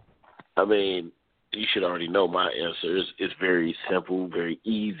 I mean, you should already know my answer. It's very simple, very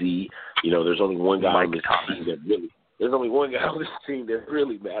easy. You know, there's only one guy on this team that really. There's only one guy on this team that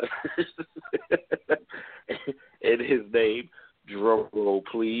really matters, and his name. Drum roll,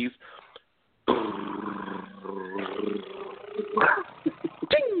 please.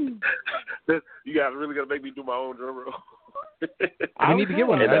 You guys really gonna make me do my own drum roll? I need to get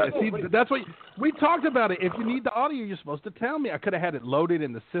one. See, that's what we talked about it. If you need the audio, you're supposed to tell me. I could have had it loaded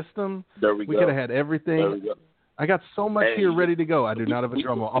in the system. There we go. We could have had everything. There we go. I got so much here ready to go. I do not have a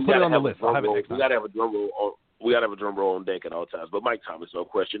drum roll. I'll put it on the list. I'll have it next time. We gotta have a drum roll. We gotta have a drum roll on deck at all times. But Mike Thomas, no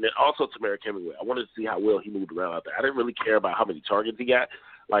question. And also Tamarick Hemingway. I wanted to see how well he moved around out there. I didn't really care about how many targets he got.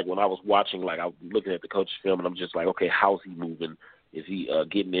 Like when I was watching, like I was looking at the coach's film, and I'm just like, okay, how's he moving? Is he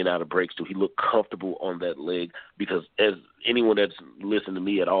getting in out of breaks? Do he look comfortable on that leg? Because as anyone that's listened to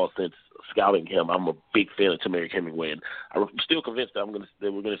me at all since scouting him, I'm a big fan of Tamarick Hemingway, and I'm still convinced that we're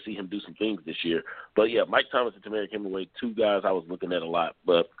going to see him do some things this year. But yeah, Mike Thomas and Tamarick Hemingway, two guys I was looking at a lot.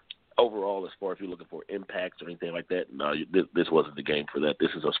 But overall, as far as you're looking for impacts or anything like that, no, this wasn't the game for that.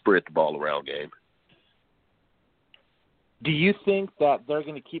 This is a spread the ball around game. Do you think that they're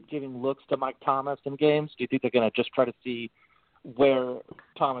going to keep giving looks to Mike Thomas in games? Do you think they're going to just try to see where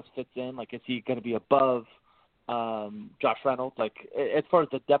Thomas fits in? Like, is he going to be above Josh Reynolds? Like, as far as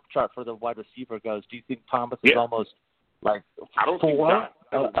the depth chart for the wide receiver goes, do you think Thomas is almost like four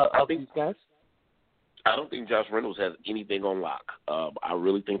of these guys? I don't think Josh Reynolds has anything on lock. I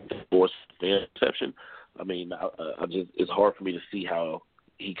really think the forced interception. I mean, I just it's hard for me to see how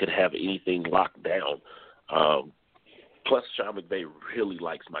he could have anything locked down. Plus, Sean McVay really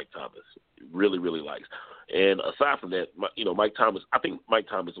likes Mike Thomas. Really, really likes. And aside from that, Mike Thomas, I think Mike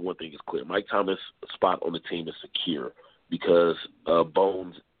Thomas, one thing is clear. Mike Thomas' spot on the team is secure because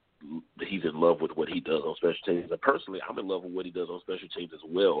Bones, he's in love with what he does on special teams. And personally, I'm in love with what he does on special teams as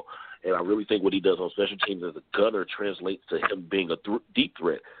well. And I really think what he does on special teams as a gunner translates to him being a deep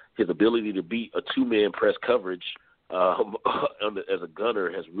threat. His ability to beat a two-man press coverage as a gunner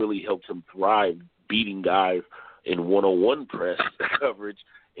has really helped him thrive, beating guys in one-on-one press coverage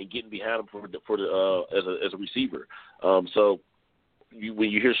and getting behind him as a receiver. So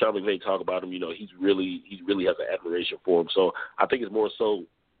when you hear Sean McVay talk about him, he really has an admiration for him. So I think it's more so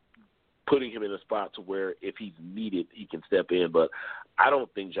putting him in a spot to where if he's needed, he can step in. But I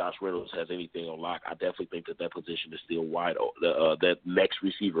don't think Josh Reynolds has anything on lock. I definitely think that position is still wide open. That next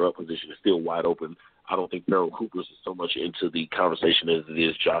receiver up position is still wide open. I don't think Darrell Coopers is so much into the conversation as it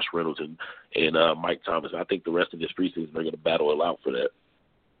is Josh Reynolds and Mike Thomas. I think the rest of this preseason they're going to battle it out for that.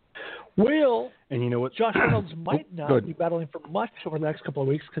 And you know what? Josh Reynolds might not be battling for much over the next couple of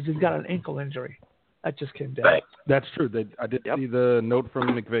weeks because he's got an ankle injury. That just came down. Right. That's true. I did see the note from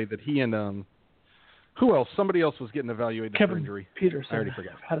McVay that he and who else? Somebody else was getting evaluated for injury. Peterson I already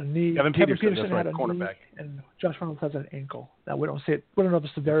forgot. Had a knee. Kevin Peterson that's had right, a cornerback. knee, and Josh Reynolds has an ankle. Now we don't see it. We don't know the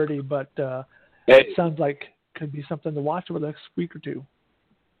severity, but it sounds like could be something to watch over the next week or two.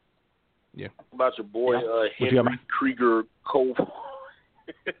 Yeah. About your boy Henry Krieger-Coble.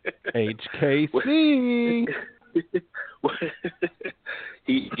 HKC.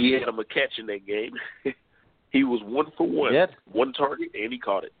 he had him a catch in that game. He was 1 for 1. Yep. One target, and he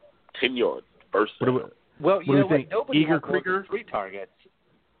caught it. 10 yards. First down. Well, you know what? Nobody Eager had more Krieger? than 3 targets.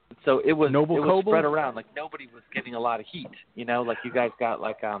 So it was spread around. Like, nobody was getting a lot of heat. Like you guys got,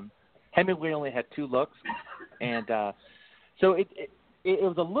 like, Hemingway only had 2 looks. And so it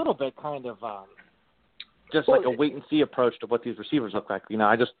was a little bit kind of just like a wait and see approach to what these receivers look like.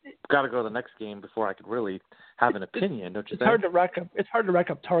 I just got to go to the next game before I could really have an opinion. Don't you think? It's hard to rack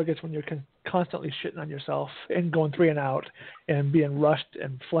up targets when you're constantly shitting on yourself and going 3 and out and being rushed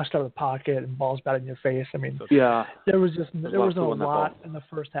and flushed out of the pocket and balls batted in your face. I mean, there was no lot in the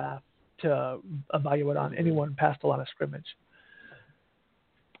first half to evaluate on anyone past the line of scrimmage.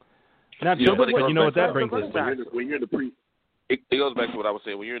 Now, you know what that brings us back. When you're in the it goes back to what I was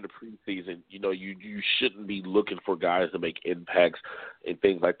saying. When you're in the preseason, you shouldn't be looking for guys to make impacts and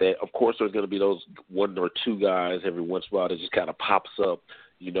things like that. Of course, there's going to be those 1 or 2 guys every once in a while that just kind of pops up,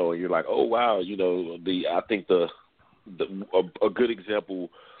 and you're like, oh wow, I think a good example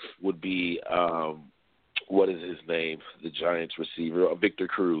would be what is his name? The Giants receiver, Victor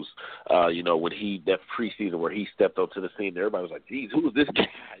Cruz. When that preseason where he stepped up to the scene, everybody was like, geez, who is this guy?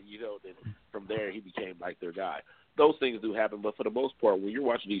 Then from there he became like their guy. Those things do happen, but for the most part, when you're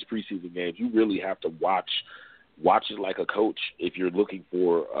watching these preseason games, you really have to watch it like a coach. If you're looking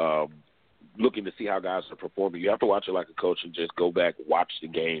to see how guys are performing, you have to watch it like a coach and just go back, watch the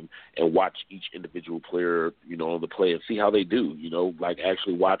game, and watch each individual player, on the play and see how they do. Like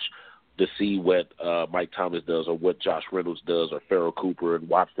actually watch to see what Mike Thomas does or what Josh Reynolds does or Farrell Cooper and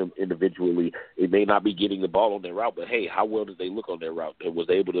watch them individually. It may not be getting the ball on their route, but, hey, how well did they look on their route? And was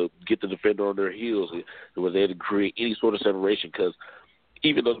they able to get the defender on their heels? And was they able to create any sort of separation? Because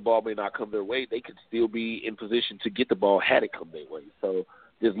even though the ball may not come their way, they could still be in position to get the ball had it come their way. So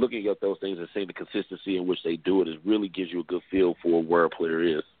just looking at those things and seeing the consistency in which they do it, it really gives you a good feel for where a player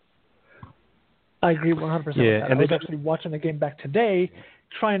is. I agree 100% with that. And I was actually watching the game back today,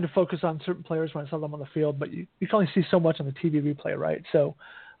 trying to focus on certain players when I saw them on the field, but you can only see so much on the TV replay, right? So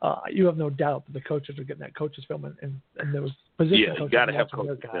you have no doubt that the coaches are getting that coaches film, and there was position coaches. Yeah, you got to have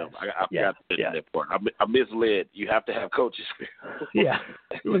coaches film. I forgot to mention that part. I misled. You have to have coaches film. Yeah,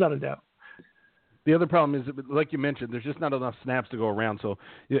 without a doubt. The other problem is, like you mentioned, there's just not enough snaps to go around. So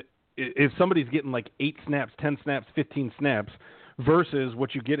if somebody's getting like 8 snaps, 10 snaps, 15 snaps, versus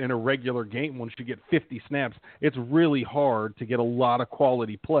what you get in a regular game once you get 50 snaps, it's really hard to get a lot of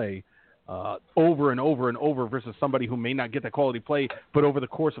quality play over and over and over versus somebody who may not get that quality play, but over the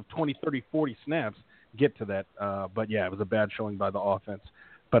course of 20, 30, 40 snaps, get to that. But, yeah, it was a bad showing by the offense.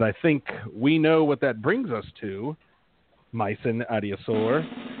 But I think we know what that brings us to, Myson Adiasor.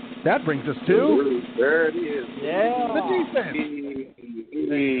 That brings us to... There it is. Yeah. The defense.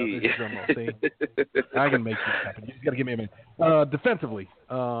 I can make this happen. You just got to give me a minute. Defensively,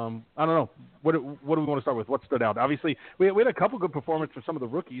 I don't know. What do we want to start with? What stood out? Obviously, we had a couple good performances from some of the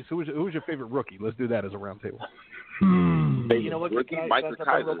rookies. Who was your favorite rookie? Let's do that as a round table. You know what? Rookie, Micah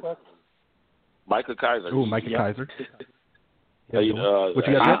Kaiser. Micah Kaiser. Ooh, Micah Kaiser. What you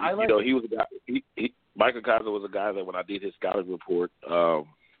got? He was a guy. Micah Kaiser was a guy that when I did his scouting report,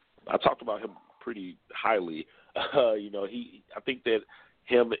 I talked about him pretty highly. I think that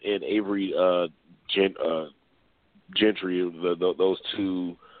him and Avery Gentry, those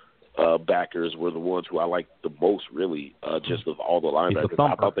two backers were the ones who I liked the most, really, just of all the linebackers.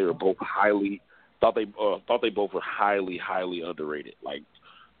 I thought they were both thought they both were highly underrated, like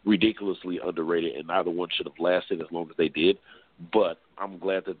ridiculously underrated, and neither one should have lasted as long as they did. But I'm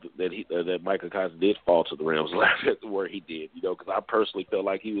glad that Micah Kaiser did fall to the Rams where he did, because I personally felt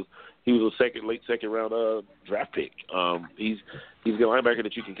like he was a late second round draft pick. He's a linebacker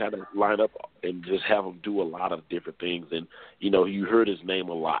that you can kind of line up and just have him do a lot of different things. And you heard his name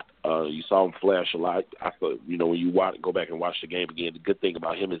a lot. You saw him flash a lot. I thought when you go back and watch the game again, the good thing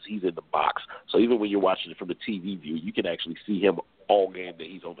about him is he's in the box. So even when you're watching it from the TV view, you can actually see him all game that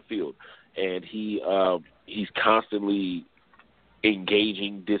he's on the field, and he's constantly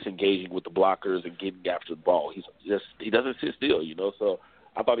disengaging with the blockers and getting after the ball. He doesn't sit still, So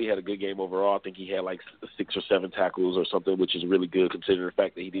I thought he had a good game overall. I think he had like 6 or 7 tackles or something, which is really good considering the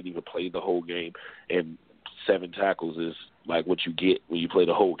fact that he didn't even play the whole game. And 7 tackles is like what you get when you play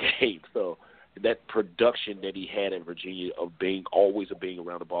the whole game. So that production that he had in Virginia of being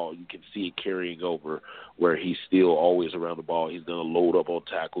around the ball, you can see it carrying over where he's still always around the ball. He's going to load up on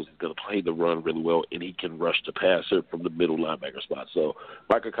tackles. He's going to play the run really well, and he can rush the passer from the middle linebacker spot. So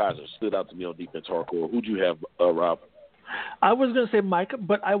Micah Kaiser stood out to me on defense hardcore. Who'd you have, Rob? I was going to say Micah,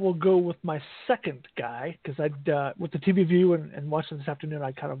 but I will go with my second guy because with the TV view and watching this afternoon,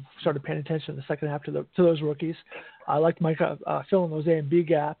 I kind of started paying attention in the second half to those rookies. I liked Micah filling those A and B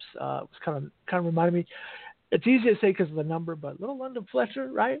gaps. It was kind of reminded me. It's easy to say because of the number, but little London Fletcher,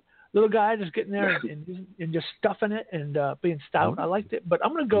 right? Little guy just getting there and just stuffing it and being stout. I liked it, but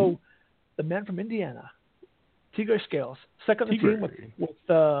I'm going to go the man from Indiana, Tigre Scales, second on the team with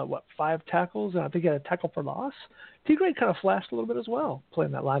 5 tackles, and I think he had a tackle for loss. Tigre kind of flashed a little bit as well,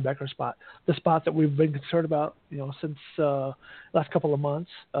 playing that linebacker spot, the spot that we've been concerned about, since last couple of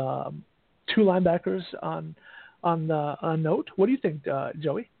months. 2 linebackers on note. What do you think,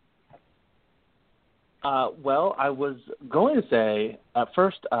 Joey? Well, I was going to say at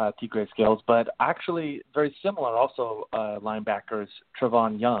first Tigre Scales, but actually very similar also linebackers,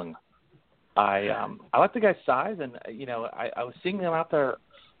 Trevon Young. I like the guy's size, and I was seeing him out there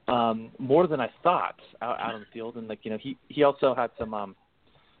more than I thought out on the field, and he also had some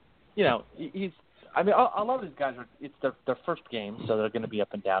he's. I mean, a lot of these guys it's their first game, so they're going to be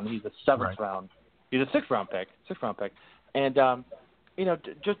up and down. He's a 7th round. He's a 6th round pick, and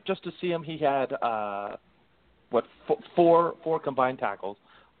just to see him, he had four combined tackles.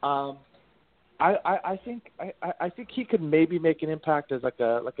 I think he could maybe make an impact as like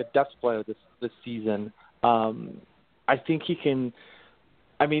a depth player this season. I think he can.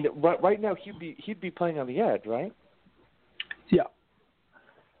 I mean, right now he'd be playing on the edge, right? Yeah.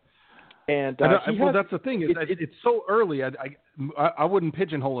 And that's the thing. It's so early. I wouldn't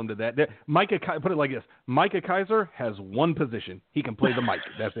pigeonhole him to that. Put it like this: Micah Kaiser has one position. He can play the mic.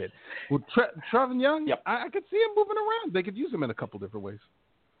 That's it. Well, Trevon Young, yep. I could see him moving around. They could use him in a couple different ways.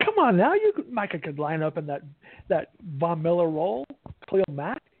 Come on now, Micah could line up in that Von Miller role. Khalil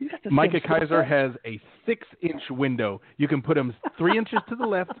Mack. Micah Kaiser has a 6-inch window. You can put him 3 inches to the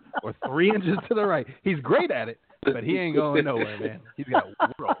left or 3 inches to the right. He's great at it. But he ain't going nowhere, man. He's got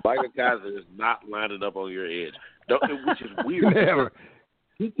a world. Micah Kaiser is not lining up on your edge, which is weird. Never.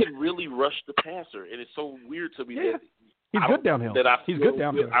 He can really rush the passer, and it's so weird to me that he's good downhill. He's good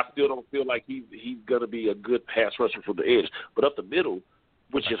downhill. I still don't feel like he's going to be a good pass rusher from the edge. But up the middle,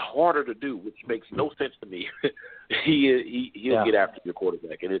 which is harder to do, which makes no sense to me, he'll get after your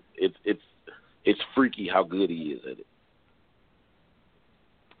quarterback, and it's freaky how good he is at it.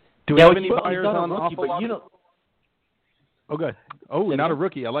 Do we have any buyers on awful lot? Oh, good. Oh, not a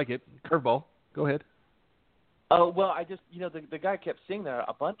rookie. I like it. Curveball. Go ahead. Oh well, I just the guy I kept seeing there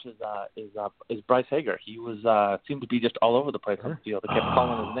a bunch is Bryce Hager. He was seemed to be just all over the place on the field. I kept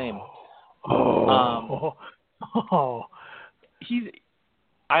calling his name.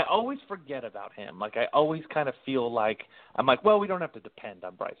 I always forget about him. Like I always kind of feel like I'm like, well, we don't have to depend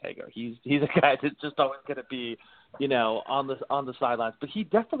on Bryce Hager. He's a guy that's just always going to be, on the sidelines. But he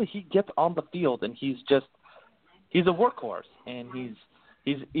gets on the field, and he's a workhorse, and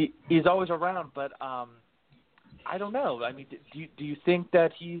he's always around. But I don't know. I mean, do you think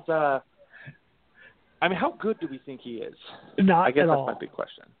that he's? I mean, how good do we think he is? Not I guess at that's all. my big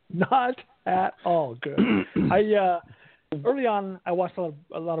question. Not at all good. Early on, I watched a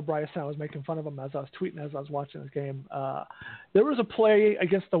lot of Bryce, and I was making fun of him as I was tweeting as I was watching this game. There was a play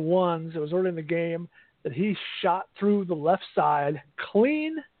against the Ones. It was early in the game that he shot through the left side,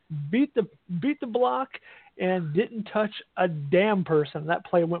 clean, beat the block, and didn't touch a damn person. That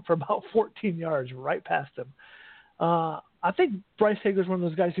play went for about 14 yards right past him. I think Bryce Hager is one of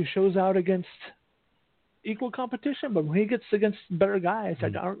those guys who shows out against equal competition, but when he gets against better guys, I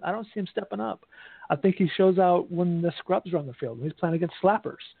don't see him stepping up. I think he shows out when the scrubs are on the field, when he's playing against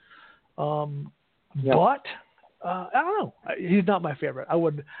slappers. But I don't know. He's not my favorite. I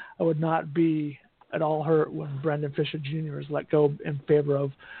would not be at all hurt when Brandon Fisher Jr. is let go in favor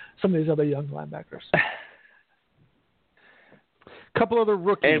of some of these other young linebackers. Couple other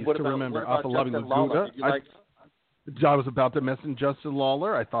rookies to remember. Justin Lawler? I was about to mention Justin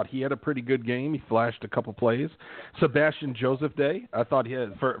Lawler. I thought he had a pretty good game. He flashed a couple plays. Sebastian Joseph Day. I thought he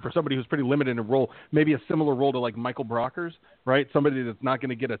had, for somebody who's pretty limited in a role, maybe a similar role to like Michael Brockers, right? Somebody that's not going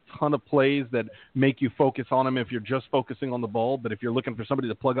to get a ton of plays that make you focus on him if you're just focusing on the ball. But if you're looking for somebody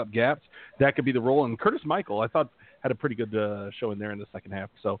to plug up gaps, that could be the role. And Curtis Michael, I thought, had a pretty good show in there in the second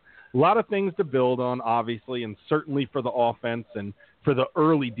half. So a lot of things to build on, obviously, and certainly for the offense and for the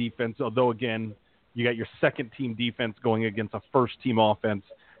early defense, although, again, you got your second-team defense going against a first-team offense.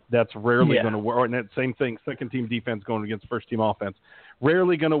 That's rarely going to work. And that same thing, second-team defense going against first-team offense.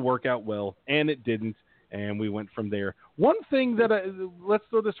 Rarely going to work out well, and it didn't, and we went from there. One thing that let's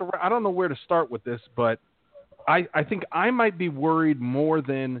throw this around. I don't know where to start with this, but I think I might be worried more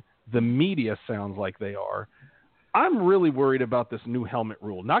than the media sounds like they are. I'm really worried about this new helmet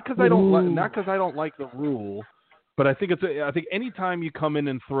rule. Not because I don't like the rule, but I think I think anytime you come in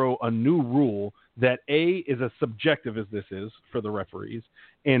and throw a new rule that A, is as subjective as this is for the referees,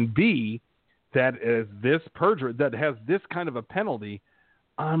 and B, that is this perjury, that has this kind of a penalty,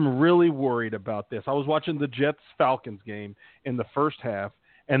 I'm really worried about this. I was watching the Jets-Falcons game in the first half,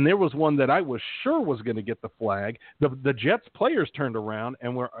 and there was one that I was sure was going to get the flag. The Jets players turned around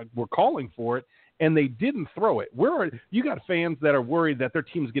and were calling for it, and they didn't throw it. You got fans that are worried that their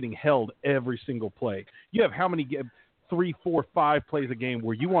team's getting held every single play. You have how many 3, 4, 5 plays a game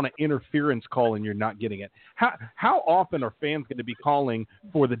where you want an interference call and you're not getting it? How often are fans going to be calling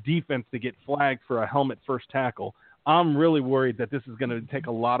for the defense to get flagged for a helmet first tackle? I'm really worried that this is going to take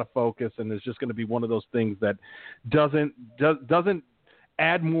a lot of focus, and it's just going to be one of those things that doesn't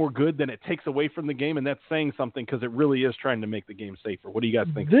add more good than it takes away from the game, and that's saying something because it really is trying to make the game safer. What do you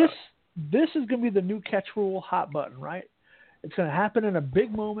guys think? This is going to be the new catch rule hot button, right? It's going to happen in a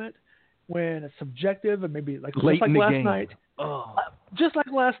big moment when it's subjective and maybe late in the last game. Night. Just like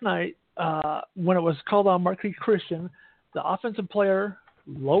last night when it was called on Marquise Christian, the offensive player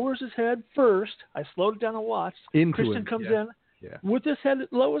lowers his head first. I slowed it down and watched. Christian comes in with his head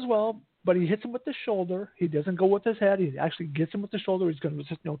low as well, but he hits him with the shoulder. He doesn't go with his head. He actually gets him with the shoulder. He's going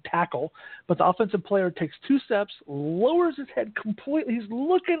to tackle. But the offensive player takes 2 steps, lowers his head completely. He's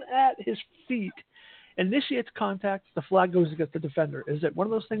looking at his feet, initiates contact. The flag goes against the defender. Is it one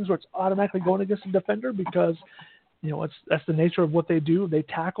of those things where it's automatically going against the defender because that's the nature of what they do? They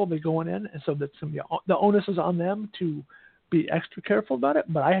tackle, they go in, and so that's the onus is on them to be extra careful about it.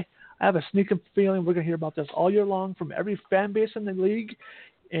 But I have a sneaking feeling we're going to hear about this all year long from every fan base in the league,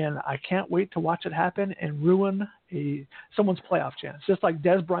 and I can't wait to watch it happen and ruin someone's playoff chance. Just like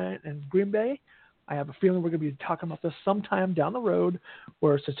Des Bryant and Green Bay, I have a feeling we're going to be talking about this sometime down the road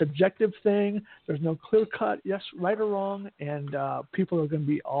where it's a subjective thing. There's no clear cut, yes, right or wrong, and people are going to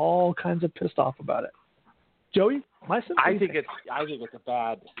be all kinds of pissed off about it. Joey, I think it's a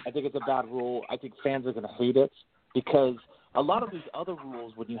bad rule. I think fans are going to hate it because a lot of these other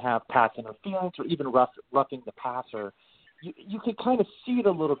rules, when you have pass interference or even roughing the passer, you can kind of see it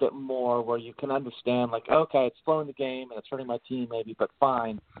a little bit more where you can understand, like, okay, it's slowing the game and it's hurting my team maybe, but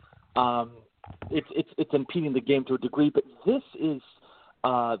fine. It's impeding the game to a degree. But this is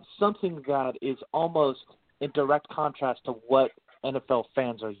something that is almost in direct contrast to what NFL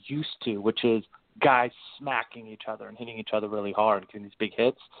fans are used to, which is guys smacking each other and hitting each other really hard and getting these big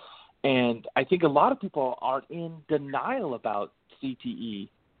hits. And I think a lot of people are in denial about CTE.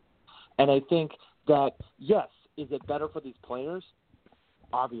 And I think that, yes, is it better for these players?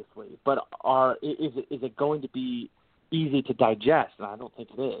 Obviously. But is it going to be easy to digest? And I don't think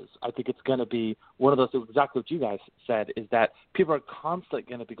it is. I think it's going to be one of those, exactly what you guys said, is that people are constantly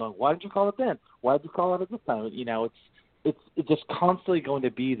going to be going, why did you call it then? Why did you call it at this time? It's just constantly going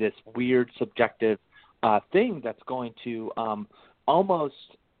to be this weird subjective thing that's going to almost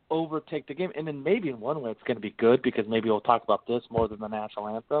overtake the game. And then maybe in one way it's going to be good because maybe we'll talk about this more than the national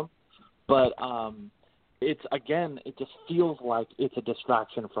anthem. But it just feels like it's a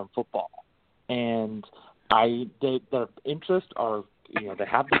distraction from football. And their interest are, they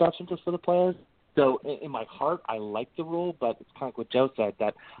have the best interest for the players. So in my heart, I like the rule, but it's kind of like what Joe said,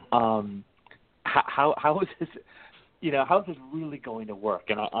 that how is this, how is this really going to work?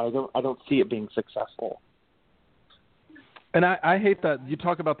 And I don't see it being successful. And I hate that you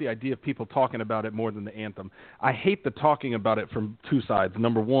talk about the idea of people talking about it more than the anthem. I hate the talking about it from 2 sides.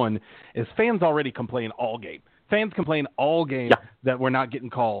 Number one is fans already complain all game. Fans complain all game that we're not getting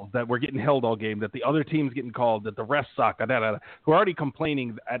called, that we're getting held all game, that the other team's getting called, that the refs suck, We're already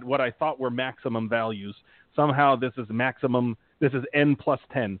complaining at what I thought were maximum values. Somehow this is N plus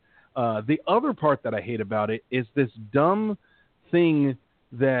 10. The other part that I hate about it is this dumb thing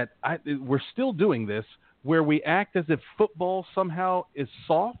that we're still doing this, where we act as if football somehow is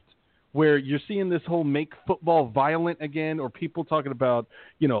soft, where you're seeing this whole make football violent again, or people talking about,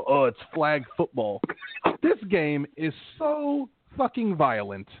 it's flag football. This game is so fucking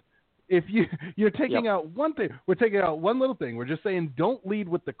violent. If you're taking out one thing, we're taking out one little thing. We're just saying don't lead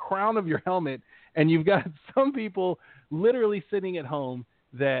with the crown of your helmet, and you've got some people literally sitting at home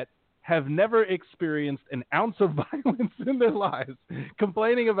that have never experienced an ounce of violence in their lives,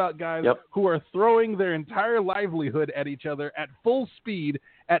 complaining about guys who are throwing their entire livelihood at each other at full speed,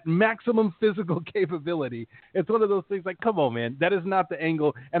 at maximum physical capability. It's one of those things like, come on, man, that is not the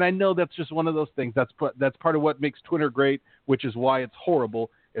angle. And I know that's just one of those things. That's part of what makes Twitter great, which is why it's horrible.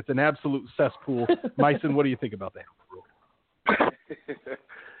 It's an absolute cesspool. Myson, what do you think about that?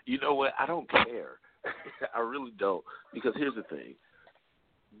 You know what? I don't care. I really don't. Because here's the thing.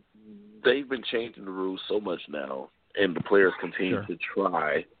 They've been changing the rules so much now, and the players continue to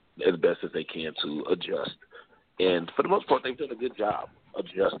try as best as they can to adjust. And for the most part, they've done a good job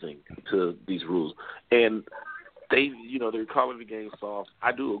adjusting to these rules. And they're calling the game soft.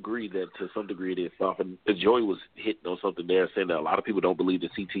 I do agree that to some degree it is soft. And Joey was hitting on something there, saying that a lot of people don't believe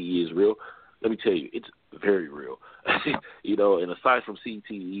that CTE is real. Let me tell you, it's very real. And aside from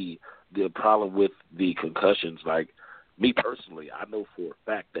CTE, the problem with the concussions, like, me personally, I know for a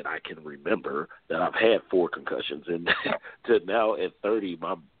fact that I can remember that I've had 4 concussions, and to now at 30,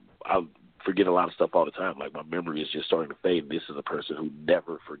 I forget a lot of stuff all the time. Like, my memory is just starting to fade. This is a person who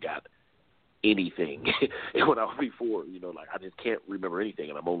never forgot anything when I was before. Like, I just can't remember anything,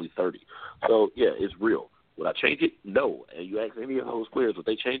 and I'm only 30. So yeah, it's real. Would I change it? No. And you ask any of those players, would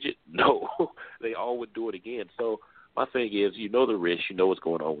they change it? No. They all would do it again. So my thing is, the risk, what's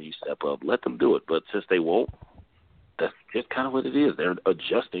going on when you step up. Let them do it. But since they won't, that's just kind of what it is. They're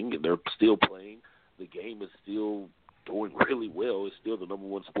adjusting, and they're still playing. The game is still doing really well. It's still the number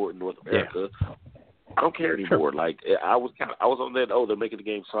 1 sport in North America. Yeah. I don't care anymore. Sure. Like, I was on that, they're making the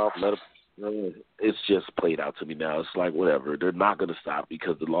game soft, let them. It's just played out to me now. It's like, whatever. They're not going to stop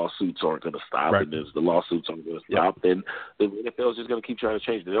because the lawsuits aren't going to stop. Right. And if the lawsuits aren't going to stop, then the NFL is just going to keep trying to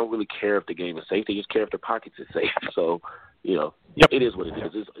change. They don't really care if the game is safe. They just care if their pockets is safe. So, it is what it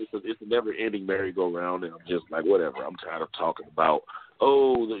is. It's a never-ending merry-go-round, and I'm just like, whatever. I'm tired of talking about,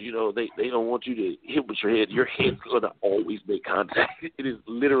 they don't want you to hit with your head. Your head's going to always make contact. It is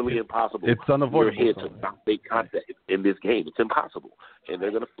literally impossible. It's unavoidable. Your head to not make contact in this game. It's impossible. And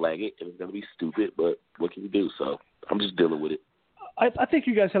they're going to flag it, and it's going to be stupid, but what can you do? So I'm just dealing with it. I think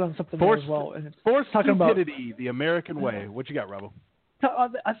you guys hit on something there as well. And forced stupidity, the American way. What you got, Robbo?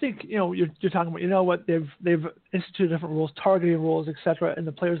 I think you're talking about what they've instituted different rules, targeting rules, etc., and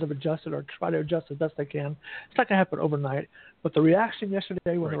the players have adjusted or try to adjust as best they can. It's not going to happen overnight. But the reaction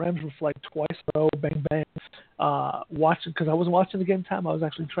yesterday when the Rams were flagged twice in a row, bang bang, watching, because I wasn't watching the game time, I was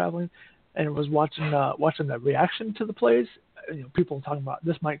actually traveling, and I was watching the reaction to the plays. People talking about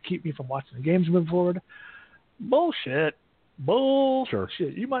this might keep me from watching the games moving forward. Bullshit. Sure.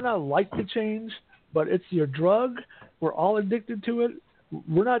 You might not like the change, but it's your drug. We're all addicted to it.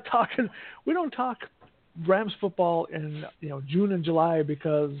 We don't talk Rams football in June and July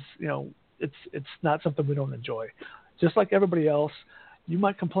because it's not something we don't enjoy. Just like everybody else, you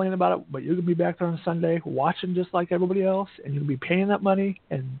might complain about it, but you're gonna be back there on Sunday watching just like everybody else, and you're gonna be paying that money,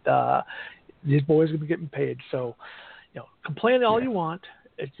 and these boys are gonna be getting paid. So, complain all you want.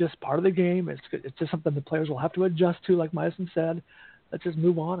 It's just part of the game. It's just something the players will have to adjust to, like Madison said. Let's just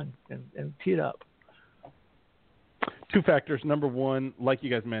move on and tee it up. 2 factors. Number 1, like you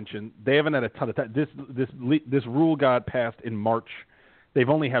guys mentioned, they haven't had a ton of time. This rule got passed in March. They've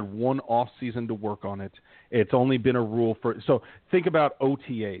only had 1 off season to work on it. It's only been a rule for. So think about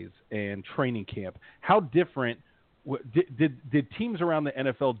OTAs and training camp. How different did teams around the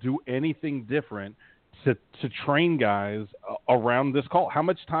NFL do anything different to train guys around this call? How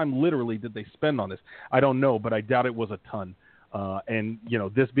much time literally did they spend on this? I don't know, but I doubt it was a ton. And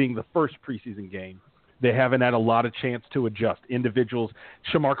this being the first preseason game, they haven't had a lot of chance to adjust. Individuals,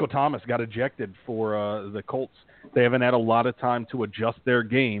 Shamarko Thomas got ejected for the Colts. They haven't had a lot of time to adjust their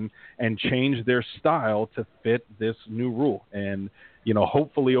game and change their style to fit this new rule. And,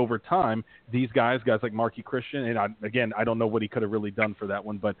 hopefully over time, these guys like Marquis Christian, and I don't know what he could have really done for that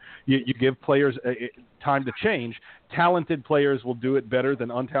one, but you give players time to change. Talented players will do it better than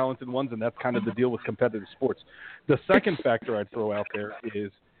untalented ones, and that's kind of the deal with competitive sports. The second factor I'd throw out there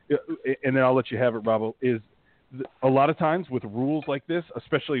is, and then I'll let you have it, Robbo, is a lot of times with rules like this,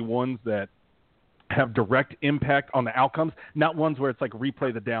 especially ones that have direct impact on the outcomes, not ones where it's like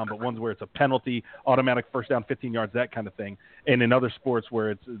replay the down, but ones where it's a penalty, automatic first down, 15 yards, that kind of thing. And in other sports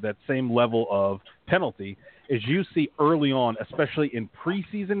where it's that same level of penalty, is you see early on, especially in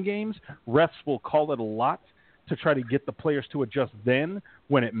preseason games, refs will call it a lot to try to get the players to adjust then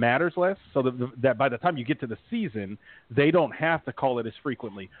when it matters less, so that by the time you get to the season, they don't have to call it as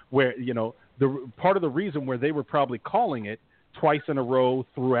frequently. Where, the part of the reason where they were probably calling it twice in a row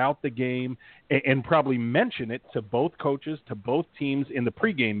throughout the game and probably mention it to both coaches, to both teams in the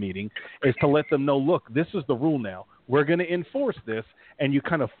pregame meeting, is to let them know, look, this is the rule now. We're going to enforce this, and you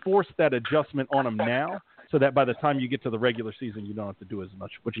kind of force that adjustment on them now so that by the time you get to the regular season, you don't have to do as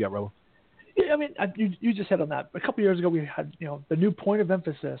much. What you got, Ro? Yeah, I mean, you just hit on that. A couple of years ago, we had the new point of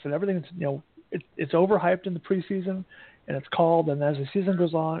emphasis, and everything's it's overhyped in the preseason, and it's called. And as the season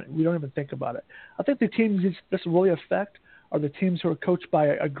goes on, we don't even think about it. I think the teams this will really affect are the teams who are coached by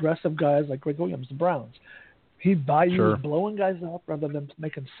aggressive guys like Greg Williams, the Browns. He values blowing guys up rather than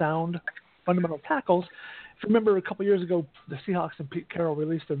making sound, fundamental tackles. If you remember a couple of years ago, the Seahawks and Pete Carroll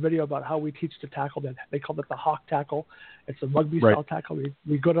released a video about how we teach to tackle. That they called it the hawk tackle. It's a rugby-style tackle.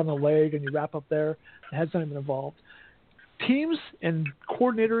 We go down the leg and you wrap up there. The head's not even involved. Teams and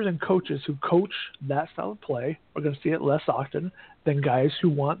coordinators and coaches who coach that style of play are going to see it less often than guys who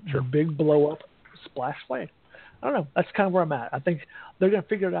want the big blow-up splash play. I don't know. That's kind of where I'm at. I think they're going to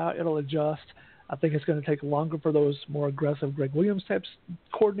figure it out. It'll adjust. I think it's going to take longer for those more aggressive Greg Williams types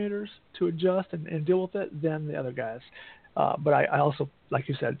coordinators to adjust and deal with it than the other guys. But I also, like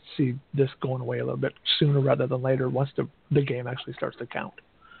you said, see this going away a little bit sooner rather than later once the game actually starts to count.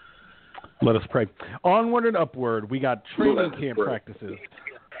 Let us pray. Onward and upward, we got training camp practices.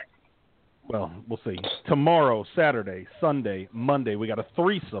 Well, we'll see. Tomorrow, Saturday, Sunday, Monday, we got a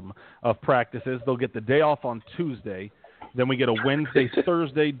threesome of practices. They'll get the day off on Tuesday. Then we get a Wednesday,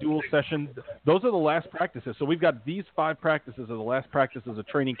 Thursday dual session. Those are the last practices. So we've got these 5 practices are the last practices of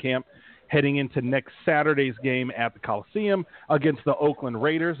training camp heading into next Saturday's game at the Coliseum against the Oakland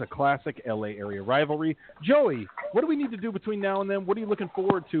Raiders, a classic L.A. area rivalry. Joey, what do we need to do between now and then? What are you looking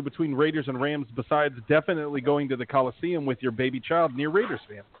forward to between Raiders and Rams besides definitely going to the Coliseum with your baby child near Raiders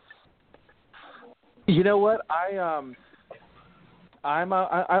fan? You know what? I'm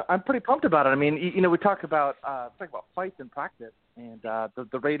pretty pumped about it. I mean, you know, we talk about fights in practice, and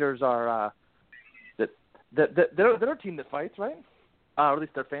the Raiders are they're a team that fights, right? Or at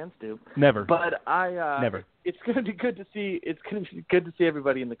least their fans do. Never. But never. It's going to be good to see. It's going to be good to see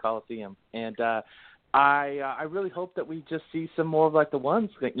everybody in the Coliseum, and I really hope that we just see some more of like the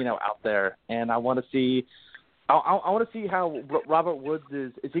ones that, you know, out there. And I want to see. I want to see how Robert Woods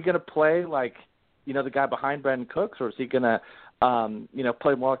is. Is he going to play like, you know, the guy behind Brandon Cooks, or is he going to, you know,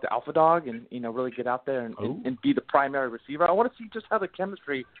 play more like the alpha dog and, you know, really get out there and be the primary receiver? I want to see just how the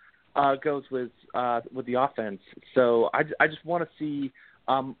chemistry goes with the offense. So I just want to see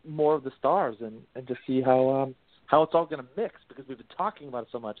more of the stars and just see how it's all going to mix, because we've been talking about it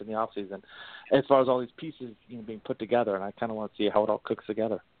so much in the offseason as far as all these pieces, you know, being put together, and I kind of want to see how it all cooks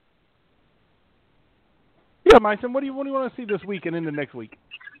together. Yeah, Myson, what do you want to see this week and into next week?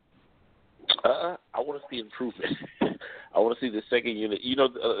 I want to see improvement. I want to see the second unit. You know,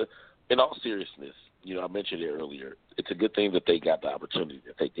 in all seriousness, you know, I mentioned it earlier. It's a good thing that they got the opportunity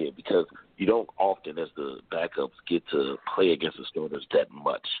that they did, because you don't often, as the backups, get to play against the starters that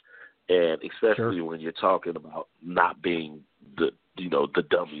much, and especially when you're talking about not being the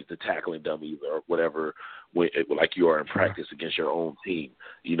dummies, the tackling dummies or whatever, like you are in practice against your own team.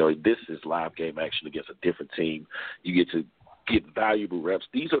 You know, this is live game action against a different team. You get to get valuable reps.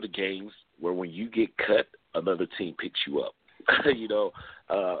 These are the games where when you get cut, another team picks you up. You know,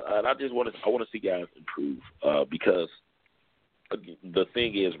 and I want to see guys improve, because the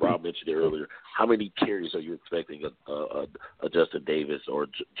thing is, Rob mentioned it earlier, how many carries are you expecting a Justin Davis or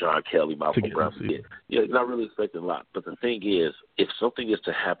John Kelly, Malcolm Brown to get? You know, you're not really expecting a lot. But the thing is, if something is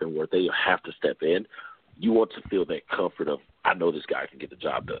to happen where they have to step in, you want to feel that comfort of, I know this guy can get the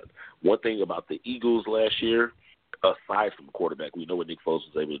job done. One thing about the Eagles last year, aside from quarterback, we know what Nick Foles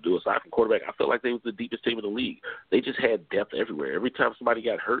was able to do. Aside from quarterback, I felt like they was the deepest team in the league. They just had depth everywhere. Every time somebody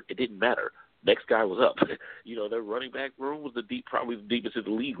got hurt, it didn't matter. Next guy was up. You know, their running back room was probably the deepest in the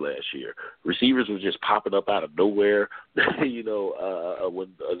league last year. Receivers were just popping up out of nowhere. You know, when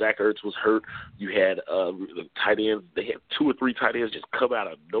Zach Ertz was hurt, you had the tight ends. They had 2 or 3 tight ends just come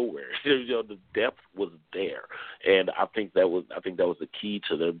out of nowhere. You know, the depth was there, and I think that was the key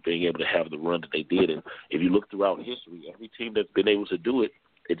to them being able to have the run that they did. And if you look throughout history, every team that's been able to do it,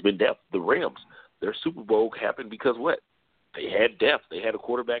 it's been depth. The Rams, their Super Bowl happened because what? They had depth. They had a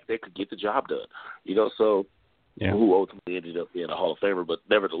quarterback that could get the job done. You know, so who ultimately ended up being a Hall of Famer, but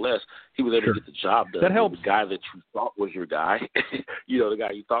nevertheless, he was able to get the job done. That helps. The guy that you thought was your guy, you know, the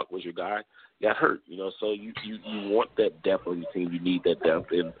guy you thought was your guy got hurt. You know, so you want that depth on your team. You need that depth,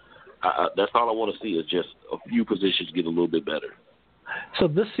 and that's all I want to see is just a few positions get a little bit better. So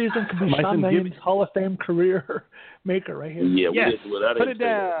this season could be Sean Mannion's Hall of Fame career maker right here. Yeah, yes. Put it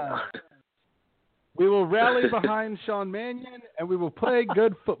down. We will rally behind Sean Mannion, and we will play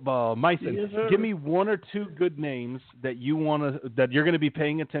good football. Myson, give me 1 or 2 good names that that you're going to be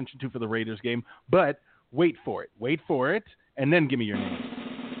paying attention to for the Raiders game. But wait for it, and then give me your name.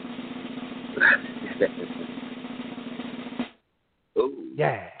 Oh,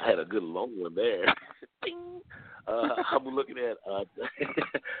 yeah! I had a good long one there. I'm looking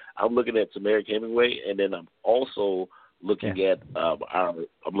at Tamarick Hemingway, and then I'm also looking at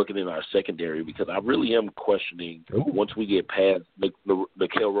I'm looking in our secondary, because I really am questioning once we get past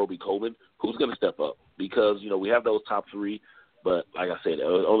Nikhil Roby-Coleman, who's going to step up, because you know we have those top 3, but like I said, it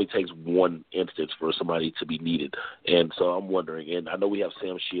only takes one instance for somebody to be needed, and so I'm wondering. And I know we have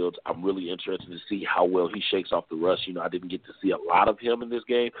Sam Shields. I'm really interested to see how well he shakes off the rush. You know, I didn't get to see a lot of him in this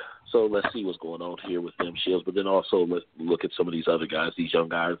game, so let's see what's going on here with Sam Shields. But then also let's look at some of these other guys, these young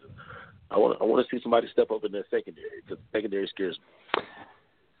guys. I want to see somebody step up in that secondary, because secondary scares me.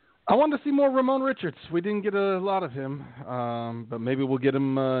 I want to see more Ramon Richards. We didn't get a lot of him, but maybe we'll get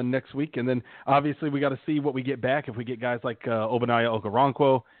him next week. And then obviously we got to see what we get back. If we get guys like Obadiah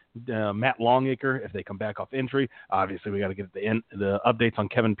Okoronkwo, Matt Longacre, if they come back off injury. Obviously, we got to get the updates on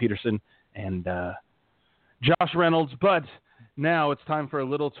Kevin Peterson and Josh Reynolds. But now it's time for a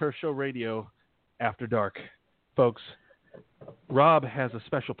little Turf Show Radio After Dark. Folks, Rob has a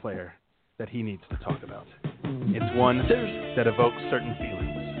special player that he needs to talk about. It's one that evokes certain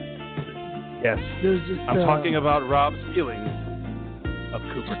feelings. Yes, I'm talking about Rob's feelings of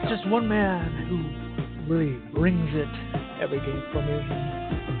Cooper Kupp. Just one man who really brings it every game for me.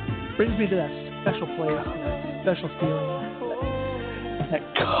 Brings me to that special place, that special feeling, that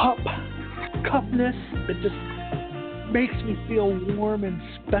cupness that just makes me feel warm and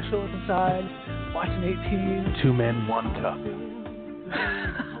special inside. Watching 18. 2 men, 1 cup.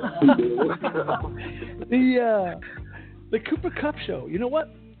 The Cooper Kupp show. You know what?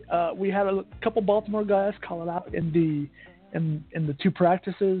 We had a couple Baltimore guys call it out in the 2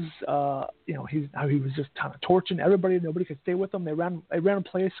 practices. He was just kind of torching everybody. Nobody could stay with him. They ran a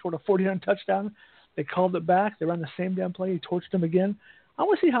play, scored a 40-yard touchdown. They called it back. They ran the same damn play. He torched him again. I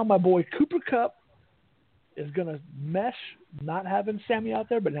want to see how my boy Cooper Kupp is going to mesh, not having Sammy out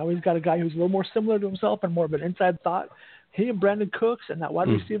there, but now he's got a guy who's a little more similar to himself and more of an inside thought. He and Brandon Cooks and that wide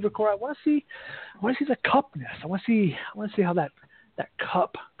receiver core. I want to see the cupness. I want to see how that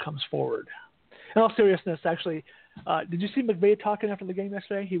cup comes forward. In all seriousness, actually, did you see McVay talking after the game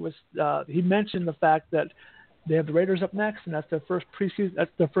yesterday? He mentioned the fact that they have the Raiders up next, and that's their first preseason.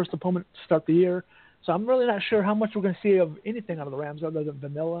 That's their first opponent to start the year. So I'm really not sure how much we're going to see of anything out of the Rams other than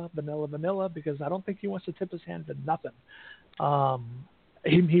vanilla, because I don't think he wants to tip his hand to nothing.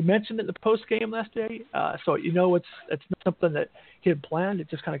 He mentioned it in the post game last day, so it's not something that he had planned.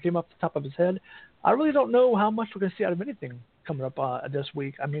 It just kind of came off the top of his head. I really don't know how much we're going to see out of anything coming up this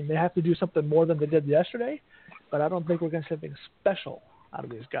week. I mean, they have to do something more than they did yesterday, but I don't think we're going to see anything special out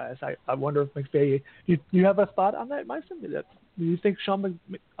of these guys. I wonder if McVay, you have a thought on that, Myson? Do you think Sean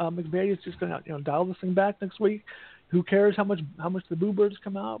McVay is just going to dial this thing back next week? Who cares how much the Boo Birds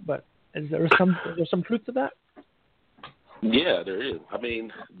come out? But is there some truth to that? Yeah, there is. I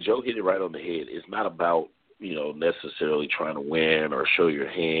mean, Joe hit it right on the head. It's not about necessarily trying to win or show your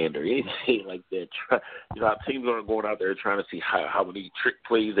hand or anything like that. Our teams aren't going out there trying to see how many trick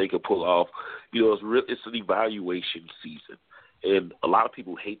plays they can pull off. It's an evaluation season. And a lot of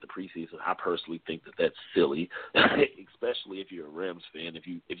people hate the preseason. I personally think that that's silly, especially if you're a Rams fan. If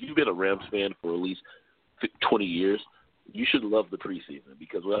you've been a Rams fan for at least 20 years, you should love the preseason,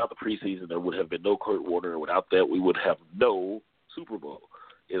 because without the preseason, there would have been no Kurt Warner. Without that, we would have no Super Bowl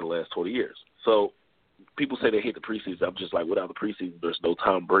in the last 20 years. So people say they hate the preseason. I'm just like, without the preseason, there's no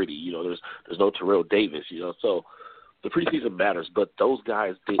Tom Brady. There's no Terrell Davis. So the preseason matters. But those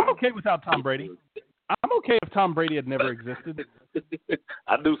guys didn't. I'm okay without Tom Brady. I'm okay if Tom Brady had never existed.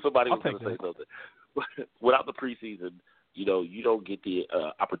 I knew somebody was going to say something. But without the preseason, you don't get the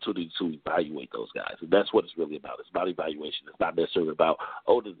opportunity to evaluate those guys. And that's what it's really about. It's about evaluation. It's not necessarily about,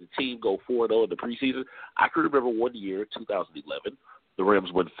 does the team go 4-0 in the preseason? I can remember one year, 2011, the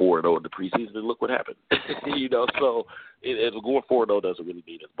Rams went 4-0 in the preseason, and look what happened. So going 4-0 doesn't really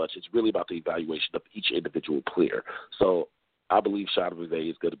mean as much. It's really about the evaluation of each individual player. So I believe Sean McVay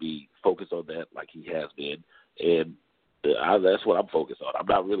is going to be focused on that like he has been, and that's what I'm focused on. I'm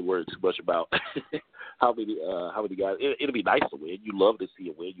not really worried too much about how many guys. It'll be nice to win. You love to see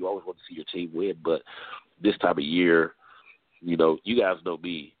a win. You always want to see your team win, but this time of year, you guys know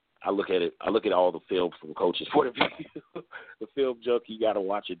me. I look at all the film from a coach's point of view. The film junkie, you got to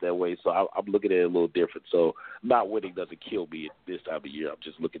watch it that way. So I'm looking at it a little different. So not winning doesn't kill me at this time of year. I'm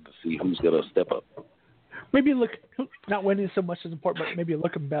just looking to see who's going to step up. Maybe not winning so much is important, but maybe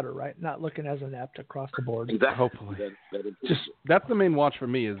looking better, right? Not looking as inept across the board. Exactly. Hopefully. That's the main watch for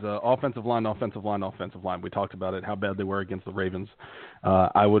me is offensive line. We talked about it, how bad they were against the Ravens.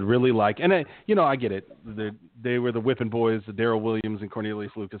 I would really like, and I get it. They were the whipping boys, Darrell Williams and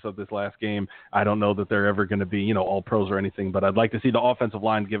Cornelius Lucas of this last game. I don't know that they're ever going to be, all pros or anything, but I'd like to see the offensive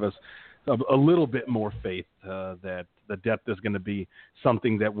line give us a little bit more faith that the depth is going to be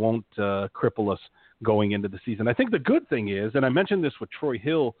something that won't cripple us going into the season. I think the good thing is, and I mentioned this with Troy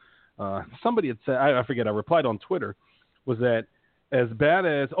Hill, somebody had said, I forget, I replied on Twitter, was that as bad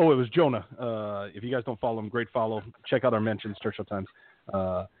as, it was Jonah. If you guys don't follow him, great follow. Check out our mentions, Churchill Times.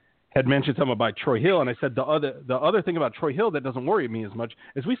 Had mentioned something about Troy Hill, and I said the other thing about Troy Hill that doesn't worry me as much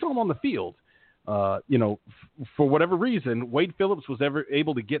is we saw him on the field. For whatever reason, Wade Phillips was ever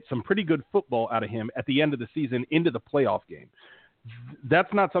able to get some pretty good football out of him at the end of the season into the playoff game.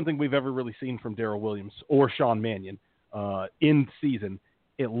 That's not something we've ever really seen from Darrell Williams or Sean Mannion in season,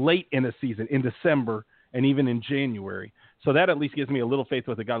 late in a season, in December, and even in January. So that at least gives me a little faith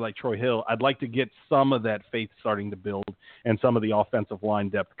with a guy like Troy Hill. I'd like to get some of that faith starting to build and some of the offensive line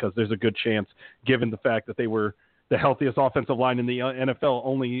depth, because there's a good chance, given the fact that they were the healthiest offensive line in the NFL,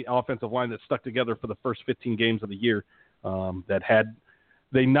 only offensive line that stuck together for the first 15 games of the year, that had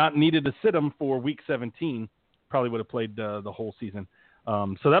they not needed to sit them for Week 17, probably would have played the whole season.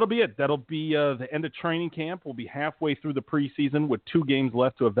 So that'll be it. That'll be the end of training camp. We'll be halfway through the preseason with 2 games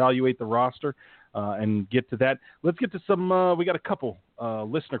left to evaluate the roster and get to that. Let's get to some we got a couple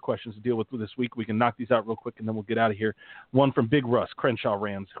listener questions to deal with this week. We can knock these out real quick, and then we'll get out of here. One from Big Russ, Crenshaw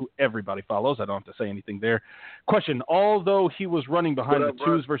Rams, who everybody follows. I don't have to say anything there. Question, although he was running behind the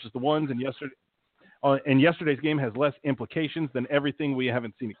 2s versus the 1s and yesterday's game has less implications than everything we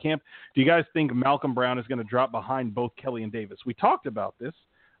haven't seen at camp, do you guys think Malcolm Brown is going to drop behind both Kelly and Davis? We talked about this.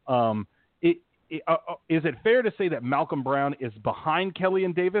 Is it fair to say that Malcolm Brown is behind Kelly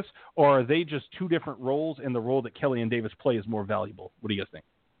and Davis, or are they just 2 different roles, and the role that Kelly and Davis play is more valuable? What do you guys think?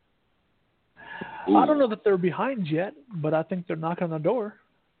 I don't know that they're behind yet, but I think they're knocking on the door.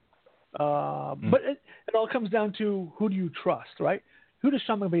 But it all comes down to, who do you trust, right? Who does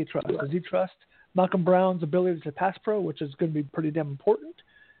Sean McVay trust? Does he trust Malcolm Brown's ability to pass pro, which is going to be pretty damn important,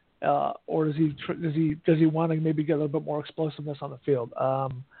 or does he want to maybe get a little bit more explosiveness on the field?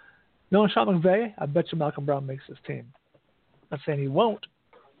 Knowing Sean McVay, I bet you Malcolm Brown makes his team. Not saying he won't,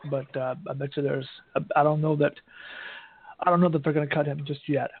 but I bet you I don't know that they're going to cut him just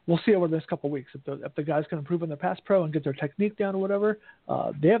yet. We'll see over the next couple of weeks if the guys can improve on their pass pro and get their technique down or whatever.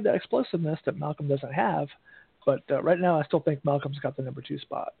 They have that explosiveness that Malcolm doesn't have, but right now I still think Malcolm's got the number 2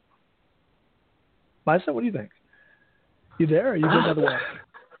 spot. Misa, what do you think? You there, or you going the other way?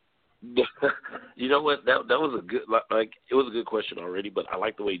 You know what? That was a good, it was a good question already, but I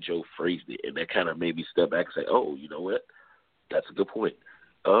like the way Joe phrased it, and that kind of made me step back and say, "Oh, you know what? That's a good point."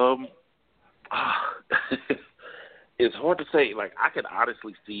 It's hard to say. Like, I could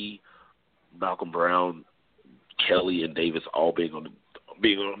honestly see Malcolm Brown, Kelly, and Davis all being on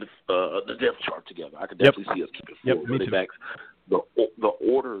the depth chart together. I could definitely see us keeping 4 running backs. The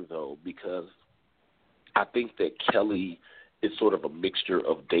order, though, because I think that Kelly is sort of a mixture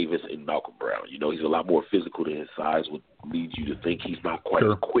of Davis and Malcolm Brown. You know, he's a lot more physical than his size would lead you to think. He's not quite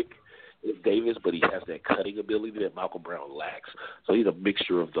as quick as Davis, but he has that cutting ability that Malcolm Brown lacks. So he's a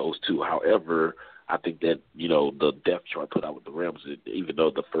mixture of those two. However, I think that, you know, the depth chart put out with the Rams, even though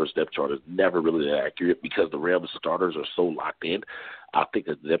the first depth chart is never really that accurate because the Rams starters are so locked in, I think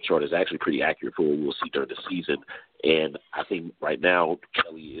that the depth chart is actually pretty accurate for what we'll see during the season. And I think right now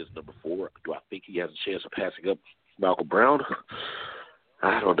Kelly is number 4. Do I think he has a chance of passing up Malcolm Brown?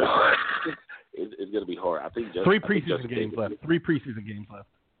 I don't know. It's going to be hard. I think 3 preseason games left. 3 preseason games left.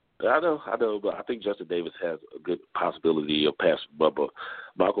 I know, but I think Justin Davis has a good possibility of passing Bubba.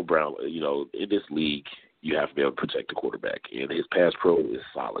 Malcolm Brown, you know, in this league, you have to be able to protect the quarterback, and his pass pro is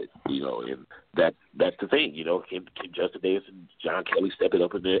solid, you know, and that's the thing, you know. Can Justin Davis and John Kelly step it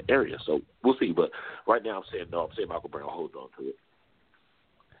up in that area? So we'll see. But right now, I'm saying no. I'm saying Malcolm Brown holds on to it.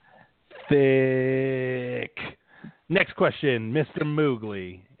 Thick. Next question, Mr.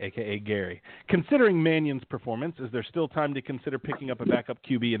 Moogly, a.k.a. Gary. Considering Mannion's performance, is there still time to consider picking up a backup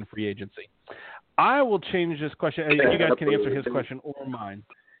QB in free agency? I will change this question. You guys can answer his question or mine.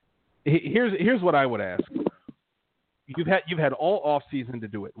 Here's what I would ask. You've had all offseason to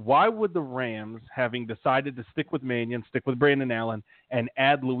do it. Why would the Rams, having decided to stick with Mannion, stick with Brandon Allen, and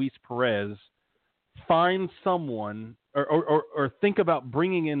add Luis Perez, find someone or think about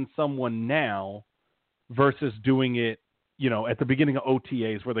bringing in someone now versus doing it, you know, at the beginning of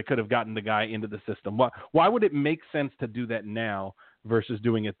OTAs where they could have gotten the guy into the system? Why would it make sense to do that now versus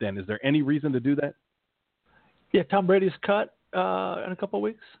doing it then? Is there any reason to do that? Yeah, Tom Brady's cut in a couple of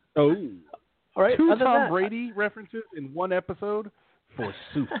weeks. Oh. All right. 2 Tom Brady references in one episode for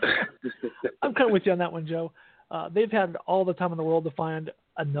soup. I'm kind of with you on that one, Joe. They've had all the time in the world to find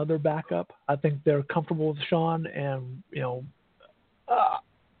another backup. I think they're comfortable with Sean, and, you know,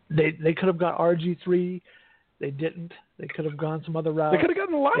 They could have got RG3. They didn't. They could have gone some other route. They could have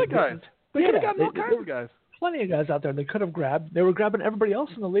gotten a lot of guys. They could have gotten all kinds of guys. Plenty of guys out there they could have grabbed. They were grabbing everybody else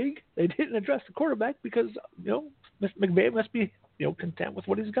in the league. They didn't address the quarterback because, you know, Mr. McVay must be, you know, content with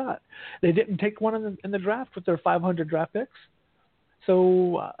what he's got. They didn't take one in the draft with their 500 draft picks.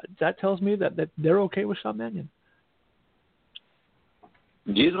 So that tells me that they're okay with Sean Mannion.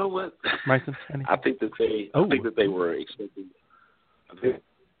 You know what? I think that they were expecting. I think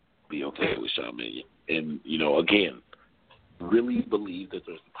be okay with Sean Mannion. And, you know, again, really believe that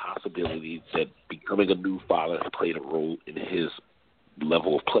there's a possibility that becoming a new father has played a role in his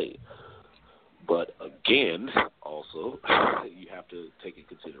level of play. But again, also, you have to take in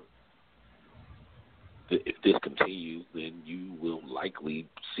this continues, then you will likely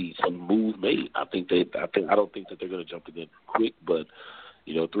see some move made. I don't think that they're going to jump in quick, but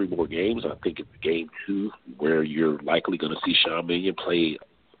 3 more games. I think it's game 2 where you're likely going to see Sean Mannion play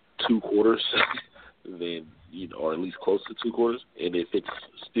 2 quarters, then or at least close to 2 quarters. And if it's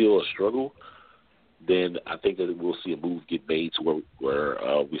still a struggle, then I think that we'll see a move get made to where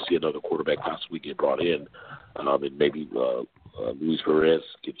we see another quarterback possibly get brought in, and maybe Luis Perez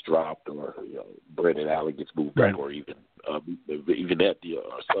gets dropped, or Brandon Allen gets moved back, or even that deal.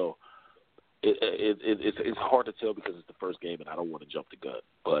 So it's hard to tell because it's the first game, and I don't want to jump the gun.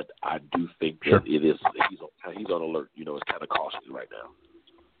 But I do think that he's on alert. It's kind of cautious right now.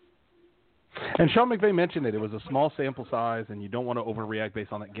 And Sean McVay mentioned it was a small sample size, and you don't want to overreact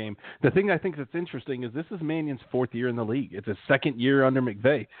based on that game. The thing I think that's interesting is this is Mannion's 4th year in the league. It's his 2nd year under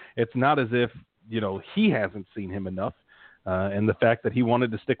McVay. It's not as if he hasn't seen him enough, and the fact that he wanted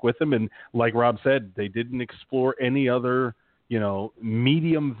to stick with him. And like Rob said, they didn't explore any other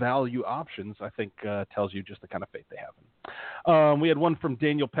medium value options, I think tells you just the kind of faith they have in. We had one from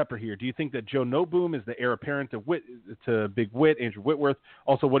Daniel Pepper here. Do you think that Joe Noteboom is the heir apparent to Big Whit, Andrew Whitworth?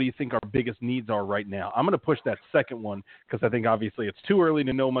 Also, what do you think our biggest needs are right now? I'm going to push that second one because I think obviously it's too early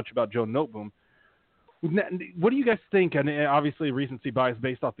to know much about Joe Noteboom. What do you guys think? And obviously recency bias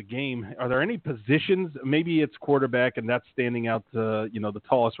based off the game. Are there any positions, maybe it's quarterback and that's standing out the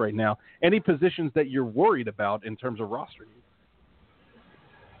tallest right now, any positions that you're worried about in terms of roster needs?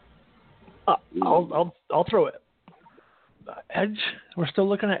 I'll throw it. Edge. We're still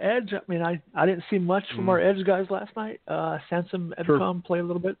looking at edge. I mean, I didn't see much from our edge guys last night. Sansom Edcom played a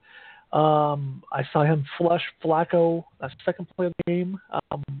little bit. I saw him flush Flacco. That's the second play of the game.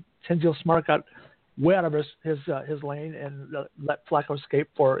 Tenzil Smart got way out of his lane and let Flacco escape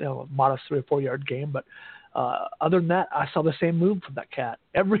for a modest 3 or 4 yard gain. But other than that, I saw the same move from that cat.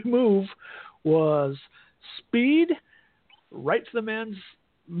 Every move was speed right to the man's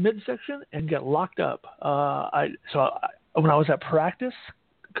midsection and get locked up. When I was at practice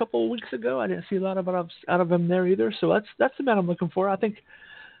a couple of weeks ago, I didn't see a lot out of him there either. So that's the man I'm looking for. I think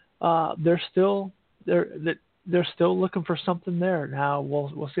they're still looking for something there. Now we'll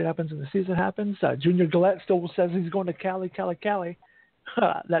see what happens when the season happens. Junior Gillette still says he's going to Cali.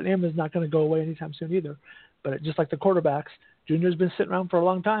 That name is not going to go away anytime soon either. But just like the quarterbacks, Junior's been sitting around for a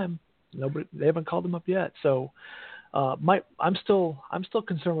long time. They haven't called him up yet. So. I'm still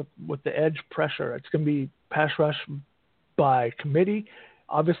concerned with the edge pressure. It's going to be pass rush by committee.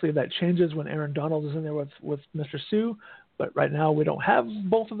 Obviously, that changes when Aaron Donald is in there with Mr. Sue. But right now, we don't have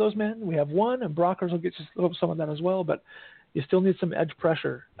both of those men. We have one, and Brockers will get some of that as well. But you still need some edge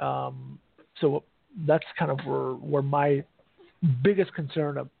pressure. So that's kind of where my biggest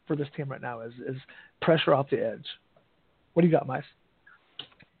concern for this team right now is pressure off the edge. What do you got, Mice?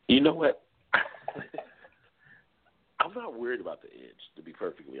 You know what? I'm not worried about the edge, to be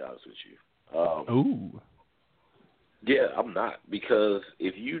perfectly honest with you. Yeah, I'm not, because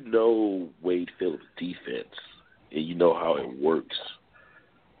if you know Wade Phillips' defense and you know how it works,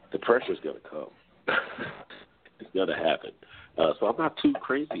 the pressure's going to come. It's going to happen. So I'm not too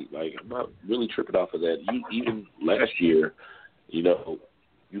crazy. I'm not really tripping off of that. Even last year, you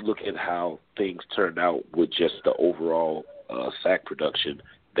look at how things turned out with just the overall sack production.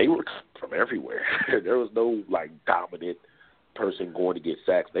 They were from everywhere. There was no dominant person going to get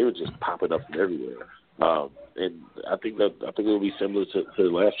sacks. They were just popping up from everywhere. And I think it'll be similar to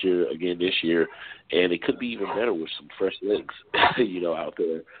last year again this year, and it could be even better with some fresh legs, out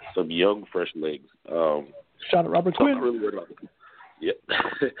there, some young fresh legs. Shot at Robert Quinn. I'm not really worried about it. Yeah,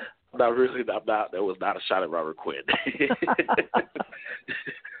 That was not a shot at Robert Quinn.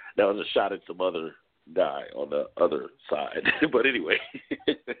 That was a shot at some other guy on the other side. But anyway,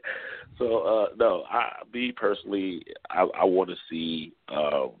 so me personally, I want to see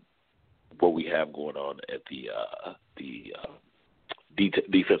what we have going on at the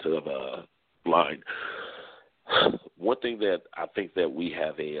defensive line. One thing that I think that we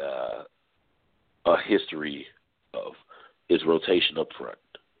have a history of is rotation up front.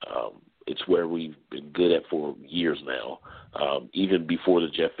 It's where we've been good at for years now. Even before the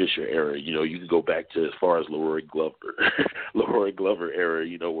Jeff Fisher era, you can go back to as far as Leroy Glover era,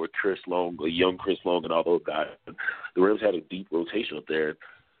 where Chris Long, young Chris Long, and all those guys. The Rams had a deep rotation up there.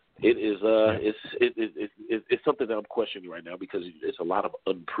 It is it's something that I'm questioning right now because it's a lot of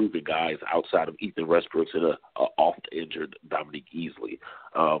unproven guys outside of Ethan Westbrooks and a oft injured Dominique Easley.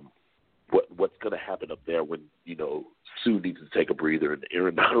 What's going to happen up there when Sue needs to take a breather and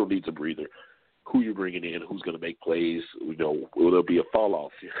Aaron Donald needs a breather? Who you're bringing in? Who's going to make plays? Will there be a fall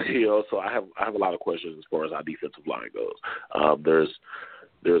off? So I have a lot of questions as far as our defensive line goes.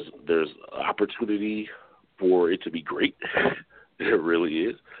 There's opportunity for it to be great. There really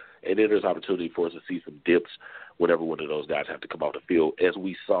is. And then there's opportunity for us to see some dips whenever one of those guys have to come out the field. As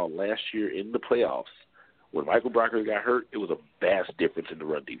we saw last year in the playoffs, when Michael Brockers got hurt, it was a vast difference in the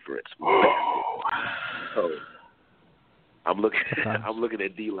run defense. So I'm looking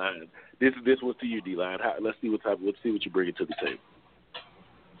at D-line. This was to you, D-line. Let's see what you bring to the table.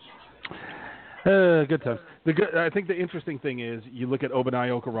 Good times. I think the interesting thing is you look at Obanai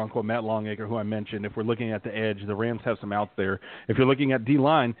Okoronkwo, Matt Longacre, who I mentioned. If we're looking at the edge, the Rams have some out there. If you're looking at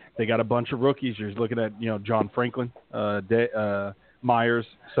D-line, they got a bunch of rookies. You're looking at John Franklin, Myers,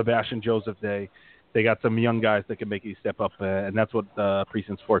 Sebastian Joseph Day. They got some young guys that can make you step up, and that's what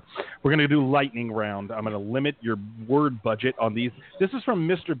Preseason's for. We're going to do lightning round. I'm going to limit your word budget on these. This is from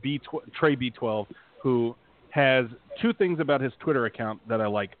Mr. Trey B12, who has two things about his Twitter account that I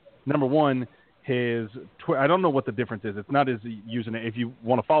like. Number one, I don't know what the difference is. It's not his username. If you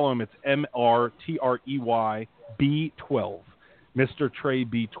want to follow him, it's MRTREY B12, Mr. Trey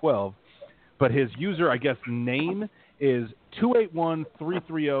B12. But his user, I guess, name is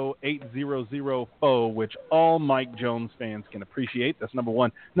 281-330-8004, which all Mike Jones fans can appreciate. That's number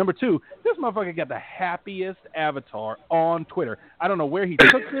one. Number two, this motherfucker got the happiest avatar on Twitter. I don't know where he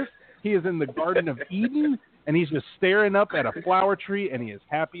took this. He is in the Garden of Eden, and he's just staring up at a flower tree, and he is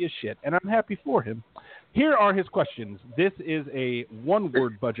happy as shit. And I'm happy for him. Here are his questions. This is a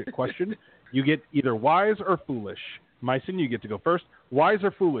one-word budget question. You get either wise or foolish. Myson, you get to go first. Wise or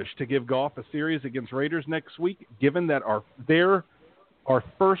foolish to give Goff a series against Raiders next week, given that they're our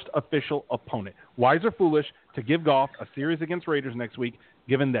first official opponent? Wise or foolish to give Goff a series against Raiders next week,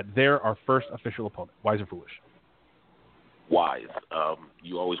 given that they're our first official opponent? Wise or foolish? Wise.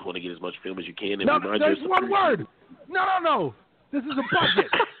 You always want to get as much film as you can. And no, there's one word. No. This is a budget.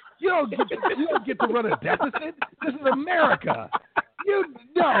 You don't get to run a deficit. This is America.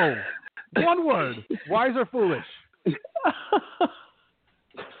 One word. Wise or foolish?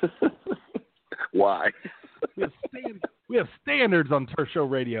 Why? We have standards on Turf Show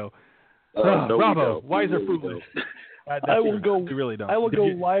Radio. No, Bravo. Wise or foolish? I will go. You really don't. I will go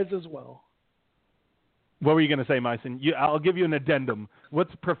wise as well. What were you going to say, Myson? I'll give you an addendum.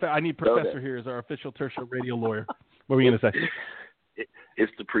 I need Professor here as our official Turf Show Radio lawyer. What were you going to say?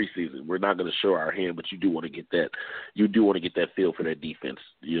 It's the preseason. We're not going to show our hand, but you do want to get that. You do want to get that feel for that defense.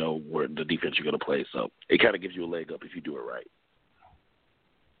 Where the defense you're going to play. So it kind of gives you a leg up if you do it right.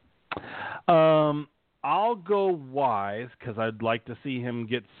 I'll go wise because I'd like to see him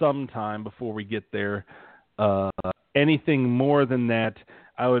get some time before we get there. Anything more than that,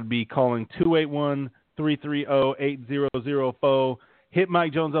 I would be calling 281-330-8004. Hit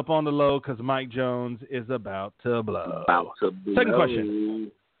Mike Jones up on the low because Mike Jones is about to blow. Second question.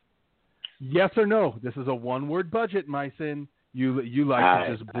 Yes or no? This is a one-word budget, Myson. You like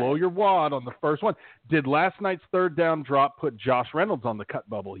to just blow your wad on the first one. Did last night's third down drop put Josh Reynolds on the cut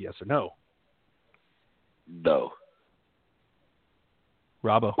bubble, yes or no? No.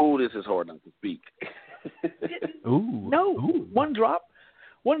 Robbo. Oh, this is hard not to speak. Ooh. No. Ooh. One drop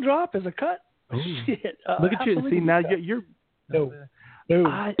is a cut. Shit. Look at you. See, now you're no.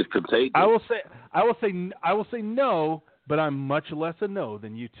 It's contagious. I will say no, but I'm much less a no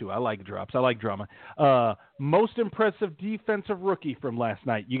than you two. I like drops. I like drama. Most impressive defensive rookie from last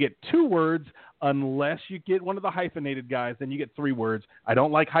night. You get 2 words unless you get one of the hyphenated guys. Then you get 3 words. I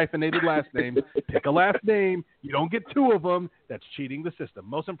don't like hyphenated last names. Pick a last name. You don't get 2 of them. That's cheating the system.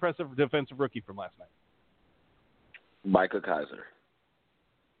 Most impressive defensive rookie from last night. Micah Kiser.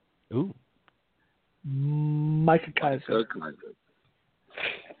 Ooh. Micah Kiser.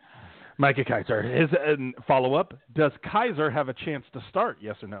 Micah Kiser. His follow-up, does Kiser have a chance to start,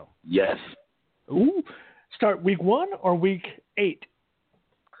 yes or no? Yes. Ooh. Start week 1 or week 8?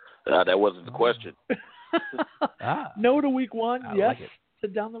 That wasn't the question. No to week 1, I yes like it. to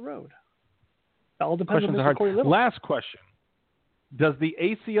down the road. All depends Questions on are hard. Corey Little. Last question. Does the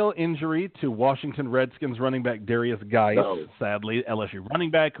ACL injury to Washington Redskins running back Darius Geis, sadly LSU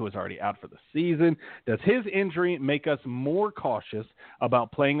running back who is already out for the season, does his injury make us more cautious about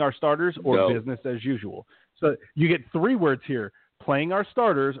playing our starters or business as usual? So you get 3 words here: playing our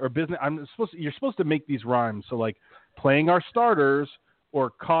starters or business. You're supposed to make these rhyme. So like playing our starters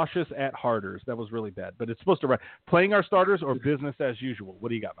or cautious at harders. That was really bad, but it's supposed to rhyme. Playing our starters or business as usual. What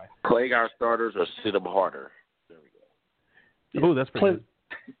do you got, Mike? Playing our starters or sit them harder. Oh, that's pretty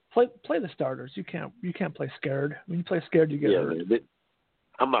good. Play the starters. You can't play scared. When you play scared, you get hurt. Man,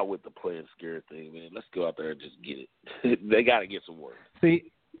 I'm not with the playing scared thing, man. Let's go out there and just get it. They got to get some work.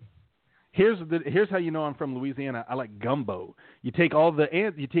 See, here's how you know I'm from Louisiana. I like gumbo. You take all the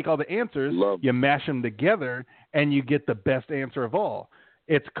answers, you mash them together, and you get the best answer of all.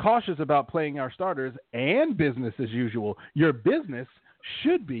 It's cautious about playing our starters and business as usual. Your business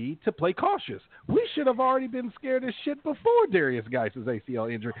should be to play cautious. We should have already been scared as shit before Darius Geis'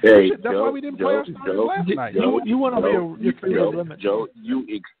 ACL injury. That's why we didn't play our starters last night. You want to be your 3 word limit. Joe, you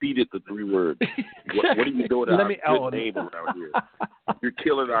exceeded the 3 words. What are you doing to our good name around here? You're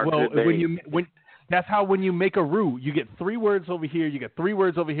killing our good name. That's how when you make a roux, you get 3 words over here, you get 3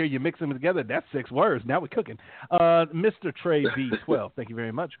 words over here, you mix them together. That's 6 words. Now we're cooking. Mr. Trey B12, thank you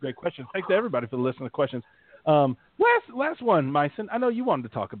very much. Great questions. Thanks to everybody for listening to questions. Last one, Myson. I know you wanted to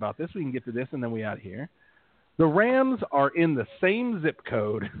talk about this. We can get to this, and then we out here. The Rams are in the same zip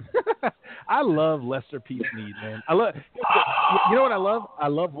code. I love Lester P. Snead, man. You know what I love? I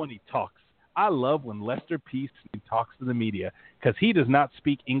love when he talks. I love when Lester P. Snead talks to the media because he does not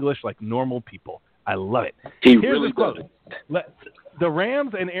speak English like normal people. I love it. Here's really quote. The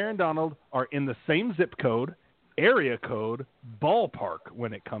Rams and Aaron Donald are in the same zip code, area code, ballpark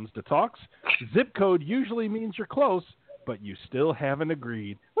when it comes to talks. Zip code usually means you're close, but you still haven't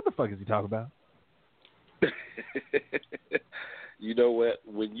agreed. What the fuck is he talking about? You know what?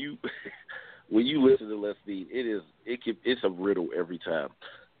 When you listen to Les Snead, it's a riddle every time.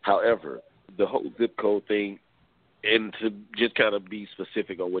 However, the whole zip code thing, and to just kind of be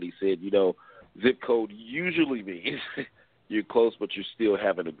specific on what he said, zip code usually means you're close, but you still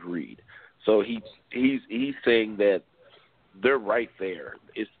haven't agreed. So he's saying that they're right there.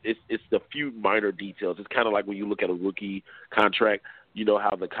 It's the few minor details. It's kind of like when you look at a rookie contract. You know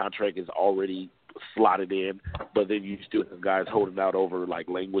how the contract is already slotted in, but then you still have guys holding out over like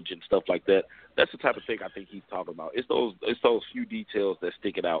language and stuff like that. That's the type of thing I think he's talking about. It's those few details that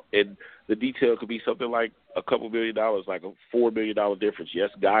stick it out, and the detail could be something like a couple $1 million, like a $4 million difference. Yes,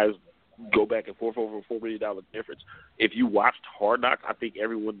 guys go back and forth over a $4 million difference. If you watched Hard Knocks, I think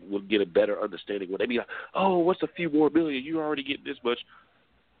everyone would get a better understanding. When they be like, "Oh, what's a few more million? You already getting this much."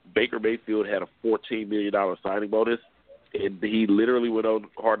 Baker Mayfield had a $14 million signing bonus. And he literally went on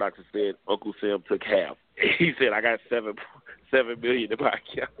Hard Knocks and said, Uncle Sam took half. He said, I got $7 million in my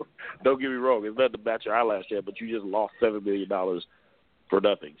account. Don't get me wrong. It's nothing to bat your eyelash at, but you just lost $7 million for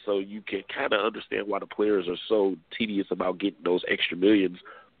nothing. So you can kind of understand why the players are so tedious about getting those extra millions,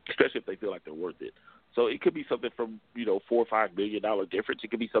 especially if they feel like they're worth it. So it could be something from, $4 or $5 million difference.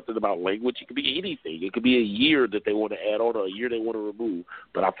 It could be something about language. It could be anything. It could be a year that they want to add on or a year they want to remove.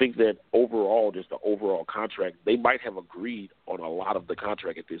 But I think that overall, just the overall contract, they might have agreed on a lot of the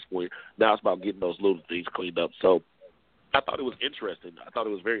contract at this point. Now it's about getting those little things cleaned up. So I thought it was interesting. I thought it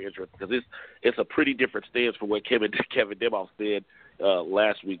was very interesting because it's a pretty different stance from what Kevin Demoff said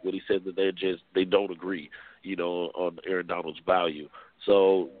last week when he said that they don't agree, on Aaron Donald's value.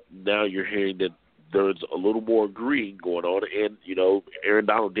 So now you're hearing that there's a little more agreeing going on, and Aaron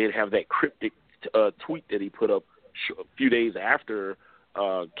Donald did have that cryptic tweet that he put up a few days after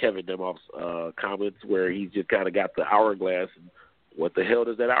Kevin Demoff's comments, where he just kind of got the hourglass. And what the hell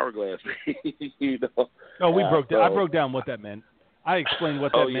does that hourglass mean? Oh, I broke down what that meant. I explained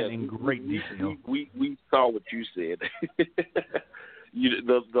what that meant in great detail. We saw what you said.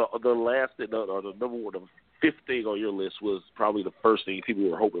 The last thing, or the number one, the fifth thing on your list was probably the first thing people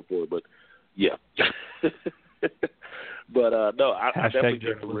were hoping for, but. Yeah, but no, I definitely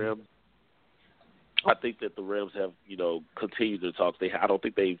think the Rams. I think that the Rams have, continued to talk. I don't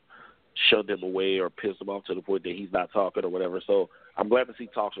think they've shunned him away or pissed him off to the point that he's not talking or whatever. So I'm glad to see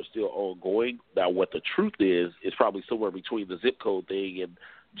talks are still ongoing. Now, what the truth is probably somewhere between the zip code thing and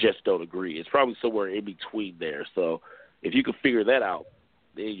just don't agree. It's probably somewhere in between there. So if you can figure that out,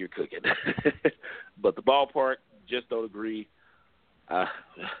 then you're cooking. But the ballpark, just don't agree.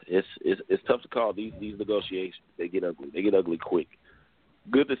 It's tough to call these negotiations. They get ugly. They get ugly quick.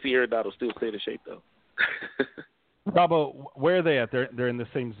 Good to see Aaron Donald still staying in shape, though. Robbo, where are they at? They're in the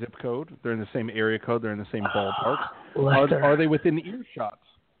same zip code. They're in the same area code. They're in the same ballpark. Are they within earshots?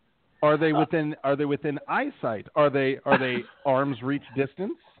 Are they within eyesight? Are they arm's reach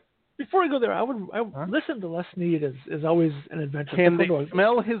distance? Before I go there, I would listen to Les Snead is always an adventure. Can they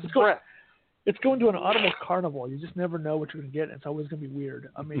smell his breath? It's going to an audible carnival. You just never know what you're going to get. It's always going to be weird.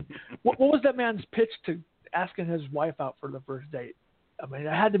 I mean, what was that man's pitch to asking his wife out for the first date? I mean,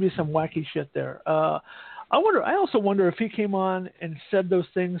 there had to be some wacky shit there. I also wonder if he came on and said those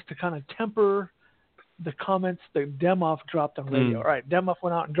things to kind of temper the comments that Demoff dropped on radio. All right, Demoff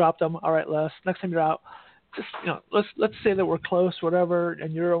went out and dropped them. All right, Les, next time you're out, just let's say that we're close, whatever,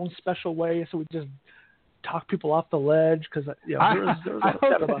 in your own special way. So we just talk people off the ledge because there was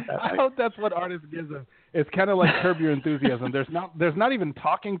upset about that. I hope that's what artist gives them. It's kind of like Curb Your Enthusiasm. There's not even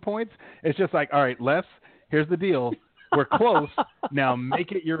talking points. It's just like, all right, Les, here's the deal. We're close. Now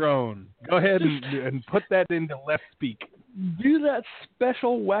make it your own. Go ahead and put that into left speak. do that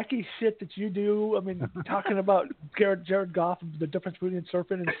special wacky shit that you do. I mean, talking about Jared Goff, the difference between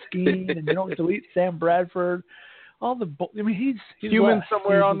surfing and skiing, and you don't delete Sam Bradford. I mean, he's human less.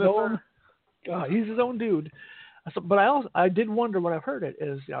 somewhere he's on this earth. He's his own dude. But I did wonder when I heard it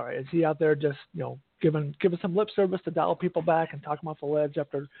is, all right, is he out there just giving some lip service to dial people back and talk them off the ledge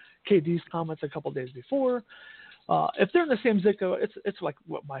after KD's comments a couple of days before? If they're in the same zip code, it's like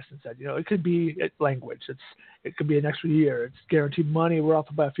what Myson said. It could be language. It could be an extra year. It's guaranteed money. We're off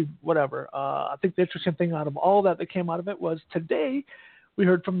by a few, whatever. I think the interesting thing out of all that came out of it was today we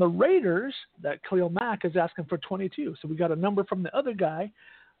heard from the Raiders that Khalil Mack is asking for 22. So we got a number from the other guy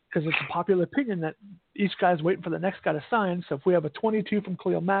because it's a popular opinion that each guy's waiting for the next guy to sign. So if we have a 22 from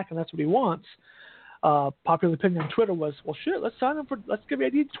Khalil Mack and that's what he wants, popular opinion on Twitter was, well, shit, let's give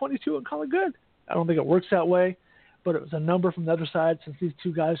AD 22 and call it good. I don't think it works that way. But it was a number from the other side since these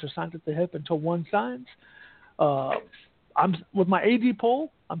two guys are signed at the hip until one signs. I'm with my AD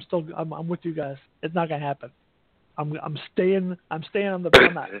poll. I'm with you guys. It's not gonna happen. I'm staying on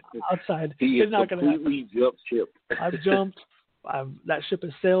the outside. It's not gonna happen. Jumped ship. I've jumped. That ship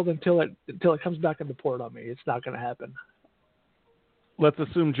has sailed until it comes back into port on me. It's not gonna happen. Let's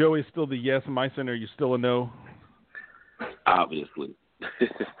assume Joey's still the yes. Myson, are you still a no? Obviously.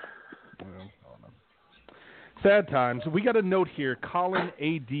 Sad times. We got a note here. Colin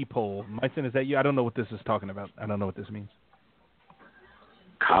AD poll. Myson, is that you? I don't know what this is talking about. I don't know what this means.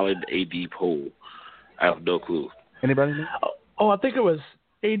 Colin AD poll. I have no clue. Anybody know? Oh, I think it was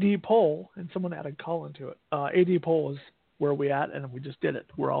AD poll, and someone added Colin to it. AD poll is where we at, and we just did it.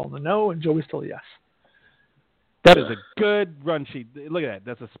 We're all in the no, and Joey's still a yes. That is a good run sheet. Look at that.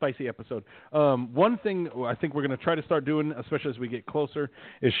 That's a spicy episode. One thing I think we're going to try to start doing, especially as we get closer,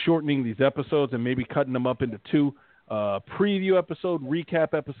 is shortening these episodes and maybe cutting them up into two. Preview episode,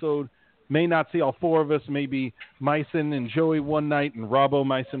 recap episode. May not see all four of us. Maybe Myson and Joey one night and Robbo,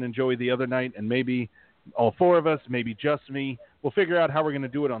 Myson, and Joey the other night. And maybe all four of us, maybe just me. We'll figure out how we're going to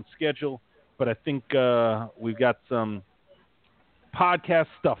do it on schedule. But I think we've got some podcast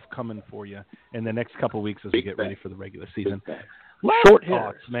stuff coming for you in the next couple of weeks as we get ready for the regular season. Short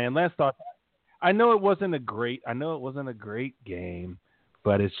thoughts, man. Last thoughts. I know it wasn't a great game,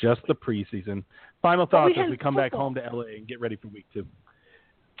 but it's just the preseason. Final thoughts as we come back home to LA and get ready for week 2.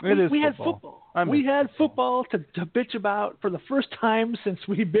 We had football. We had football to bitch about for the first time since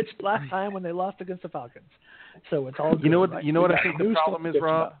we bitched last time when they lost against the Falcons. So it's all good. You know what? Right? You know what I think the problem is,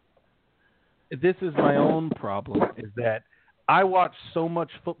 Rob? This is my own problem. Is that I watch so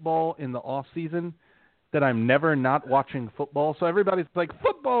much football in the off season that I'm never not watching football. So everybody's like,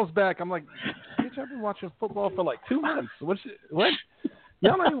 football's back. I'm like, bitch, I've been watching football for like 2 months. What?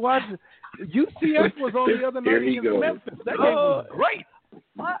 Y'all ain't watching. UCF was on the other night against Memphis. That game was great.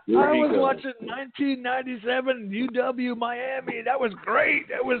 I was watching 1997 UW Miami. That was great.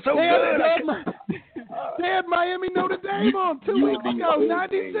 That was so good. They had Miami Notre Dame on 2 weeks ago,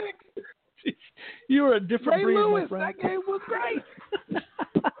 96. You were a different breed, Lewis, my friend. that game was great.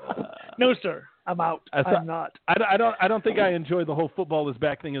 No, sir. I'm out. I'm not. I don't think I enjoy the whole football is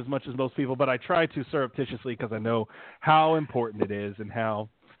back thing as much as most people, but I try to surreptitiously because I know how important it is and how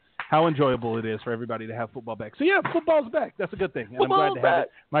enjoyable it is for everybody to have football back. So, yeah, football's back. That's a good thing. And I'm glad to have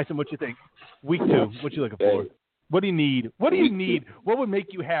it. Myson, what you think? Week 2, what you looking for? What do you need? What would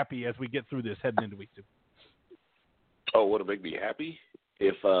make you happy as we get through this heading into week 2? Oh, what would make me happy?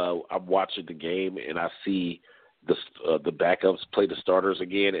 If I'm watching the game and I see the backups play the starters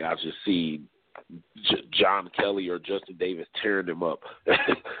again, and I just see John Kelly or Justin Davis tearing them up,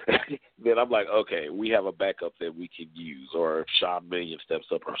 then I'm like, okay, we have a backup that we can use. Or if Sean Mannion steps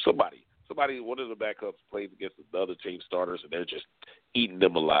up, or somebody, one of the backups plays against the other team starters, and they're just eating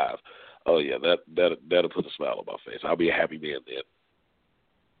them alive. Oh yeah, that'll put a smile on my face. I'll be a happy man then.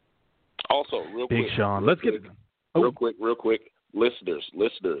 Also, real quick, Big Sean, let's get it. Real quick. Listeners,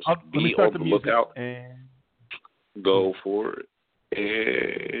 be on the lookout. And go for it.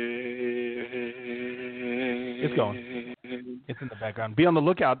 It's going. It's in the background. Be on the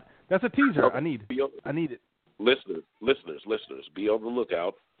lookout. That's a teaser. I need it. Listeners, be on the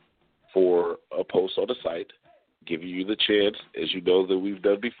lookout for a post on the site, giving you the chance, as you know that we've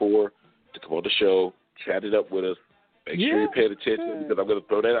done before, to come on the show, chat it up with us. Make sure you're paying attention because I'm going to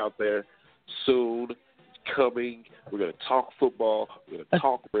throw that out there soon. Coming. We're going to talk football. We're going to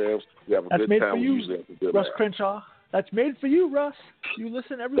talk Rams. We have a good time. That's made for you, Russ Crenshaw. That's made for you, Russ. You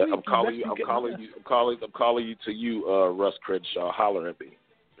listen every week. I'm calling you to you, Russ Crenshaw. Holler at me.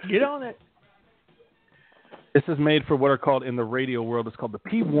 Get on it. This is made for what are called in the radio world, it's called the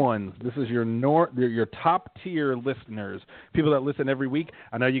P1s. This is your top tier listeners, people that listen every week.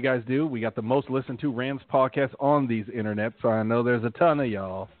 I know you guys do. We got the most listened to Rams podcast on these internet, so I know there's a ton of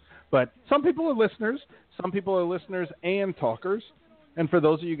y'all. But some people are listeners. Some people are listeners and talkers. And for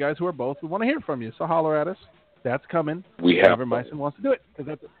those of you guys who are both, we want to hear from you. So holler at us. That's coming. Whoever Meissen wants to do it,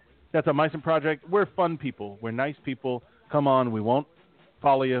 because that's a Meissen project. We're fun people. We're nice people. Come on. We won't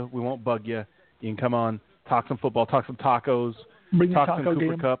follow you. We won't bug you. You can come on. Talk some football, talk some tacos, talk some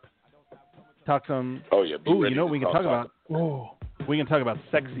Cooper Cup, talk some. Oh yeah. Ooh, you know what we can talk about? Oh, we can talk about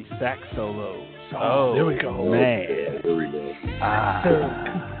sexy sax solos. Oh, there we go, man. There we go.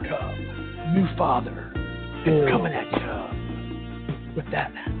 Cooper Cup, new father, is coming at you with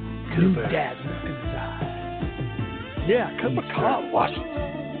that new dad look in his eyes. Yeah, Cooper Cup, Washington.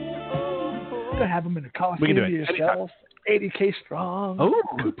 Gonna have him in the Coliseum. We can do it. Yourself. 80K strong. Oh,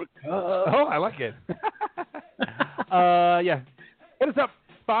 Cooper Cup. Oh, I like it. Yeah. Hit us up.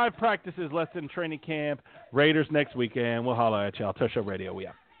 5 practices less than training camp. Raiders next weekend. We'll holler at y'all. Touch Show Radio. We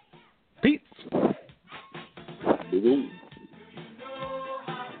out. Peace.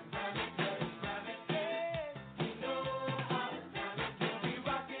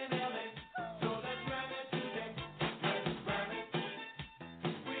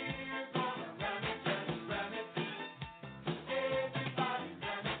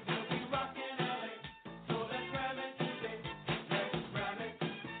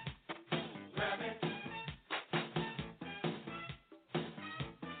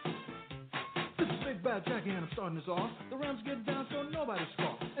 Bad Jackie and I'm starting this off. The Rams get down so nobody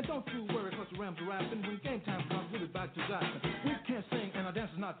scoff. And don't you worry, cause the Rams are rapping. When game time comes, we'll be back to zapping. We can't sing and our dance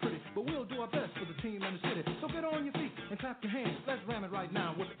is not pretty, but we'll do our best for the team and the city. So get on your feet and clap your hands. Let's ram it right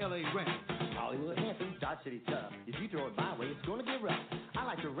now with the LA Rams. Hollywood, Hampton, Dodge City tough. If you throw it my way, it's gonna get rough. I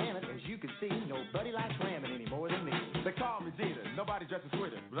like to ram it, as you can see. Nobody likes ramming any more than me. They call me Jeter, nobody dresses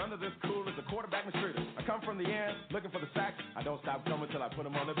sweeter. But under this cool is a quarterback mistreater. I come from the air, looking for the sack. I don't stop coming till I put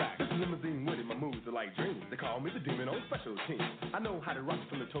them on the back. This is limousine with it, my moves are like dreams. They call me the demon on special teams. I know how to rock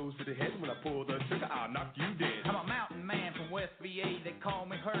from the toes to the head. When I pull the trigger, I'll knock you dead. I'm a mountain man from West VA. They call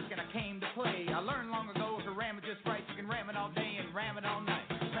me Herc and I came to play. I learned long ago to ram it just right. You can ram it all day and ram it all night.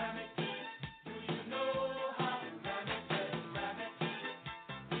 Ram it. Do you know how to ram it? Let's ram it.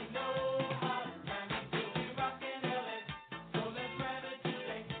 We know how to ram it. We'll be rocking LA. So let's ram it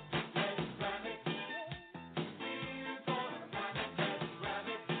today. Let's ram it. We're gonna ram it. Let's ram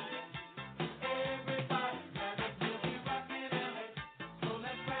it. Everybody ram it. We'll be rocking LA. So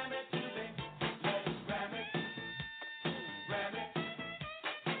let's ram it today. Let's ram it. Ram it.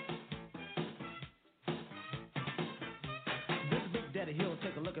 This Big Daddy Hill,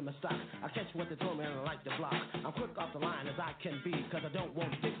 take a look at my stock. I catch what they throw me and I like to block. I'm quick off the line as I can be, cause I don't want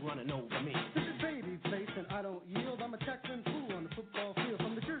dick running over me. This is Babyface and I don't yield. I'm a tackling fool on the football field.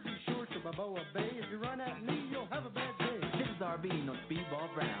 From the Jersey Shore to Balboa Bay. If you run at me, you'll have a bad day. This is RB, no Speedball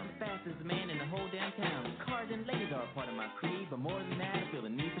Brown, the fastest man in the whole damn town. Cars and ladies are a part of my creed, but more than that, I feel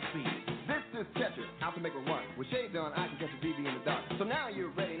the need for speed. This is Tetris, out to make a run. With shades on, I can catch a BB in the dark. So now you're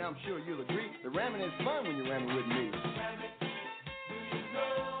ready, and I'm sure you'll agree. The ramming is fun when you're ramming with me. Ram it. Do you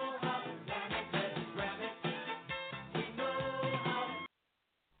know how to ram it? Let's ram it. We know how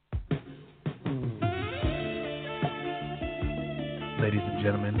to. Ladies and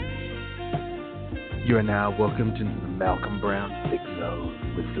gentlemen, you are now welcome to the Malcolm Brown Thick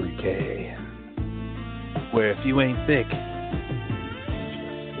Zone with 3K, where if you ain't thick,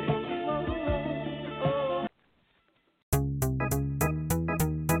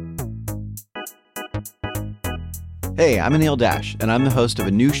 Hey, I'm Anil Dash, and I'm the host of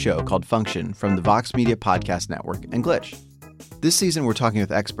a new show called Function from the Vox Media Podcast Network and Glitch. This season, we're talking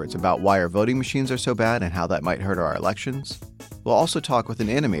with experts about why our voting machines are so bad and how that might hurt our elections. We'll also talk with an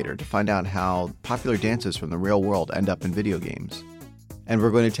animator to find out how popular dances from the real world end up in video games. And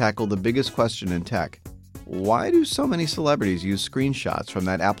we're going to tackle the biggest question in tech. Why do so many celebrities use screenshots from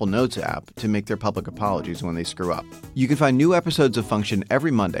that Apple Notes app to make their public apologies when they screw up? You can find new episodes of Function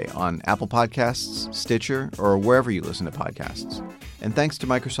every Monday on Apple Podcasts, Stitcher, or wherever you listen to podcasts. And thanks to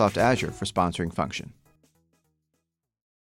Microsoft Azure for sponsoring Function.